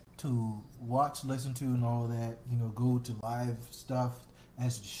content to watch, listen to, and all that. Go to live stuff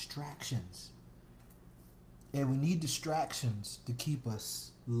as distractions, and we need distractions to keep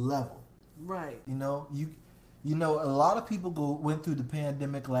us level. Right. A lot of people went through the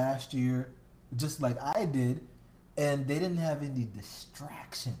pandemic last year, just like I did, and they didn't have any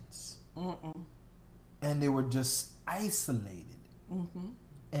distractions. And they were just isolated.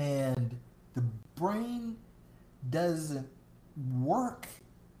 And the brain doesn't work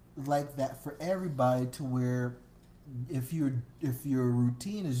like that for everybody, to where if your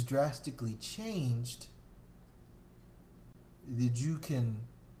routine is drastically changed, that you can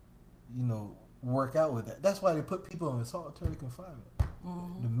work out with that. That's why they put people in solitary confinement,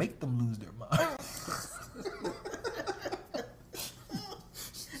 to make them lose their mind.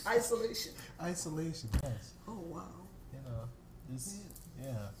 Isolation, yes. Oh wow.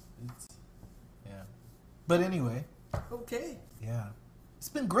 But anyway. Okay. Yeah. It's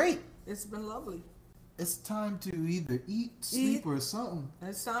been great. It's been lovely. It's time to either eat, sleep, or something.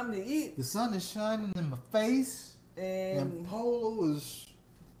 It's time to eat. The sun is shining in my face, and Polo is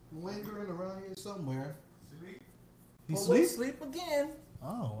lingering around here somewhere. He sleep again.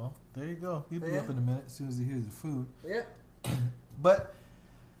 Oh, well, there you go. He'll be up in a minute as soon as he hears the food. Yeah. But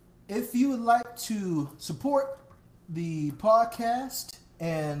if you would like to support the podcast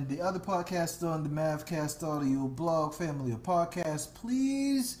and the other podcasts on the Mavcast Audio blog family of podcasts,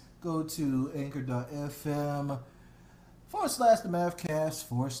 please go to anchor.fm/the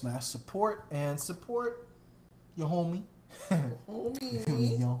Mavcast/support and support your homie.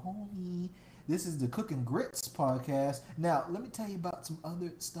 Homie. Your homie. This is the Cooking Grits podcast. Now, let me tell you about some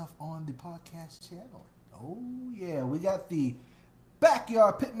other stuff on the podcast channel. Oh, yeah. We got the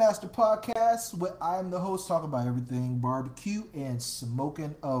Backyard Pitmaster podcast, where I'm the host, talking about everything barbecue and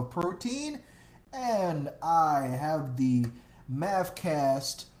smoking of protein. And I have the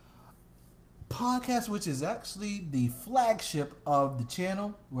Mavcast podcast, which is actually the flagship of the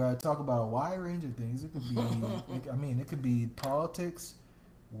channel, where I talk about a wide range of things. It could be, it could be politics,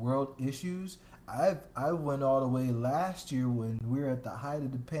 world issues. I went all the way last year when we were at the height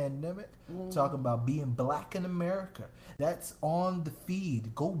of the pandemic, talking about being black in America. That's on the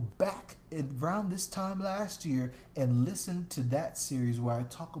feed. Go back around this time last year and listen to that series where I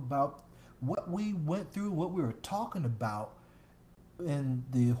talk about what we went through, what we were talking about in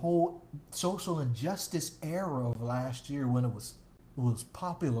the whole social injustice era of last year when it was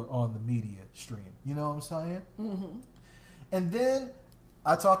popular on the media stream. You know what I'm saying? Mm-hmm. And then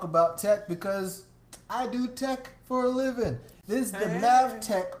I talk about tech because I do tech for a living. This is the Mav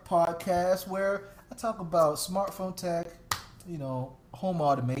Tech podcast where I talk about smartphone tech, home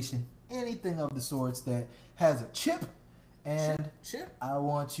automation, anything of the sorts that has a chip. And I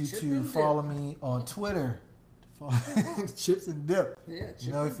want you to follow me on Twitter. Chips and dip. Yeah,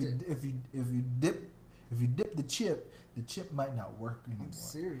 if you dip the chip might not work anymore. I'm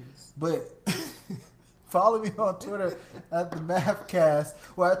serious. But follow me on Twitter at the Mavcast,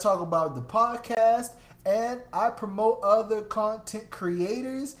 where I talk about the podcast and I promote other content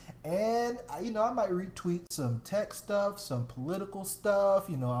creators. And I might retweet some tech stuff, some political stuff.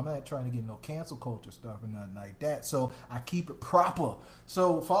 I'm not trying to get no cancel culture stuff or nothing like that. So I keep it proper.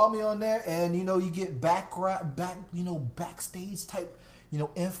 So follow me on there, and you get backstage type,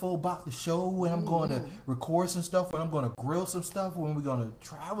 info about the show, when I'm going to record some stuff, when I'm going to grill some stuff, when we're going to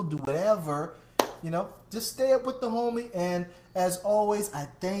travel, do whatever. Just stay up with the homie. And as always, I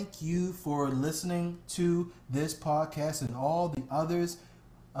thank you for listening to this podcast and all the others.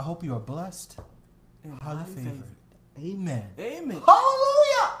 I hope you are blessed and highly favored. Amen. Amen.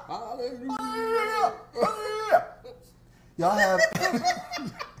 Hallelujah. Hallelujah. Hallelujah. Y'all have.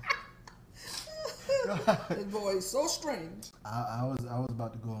 This boy is so strange. I was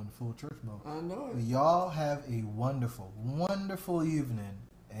about to go in full church mode. I know it. But y'all have a wonderful, wonderful evening,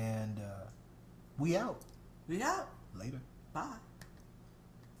 and we out. We out. Later. Bye.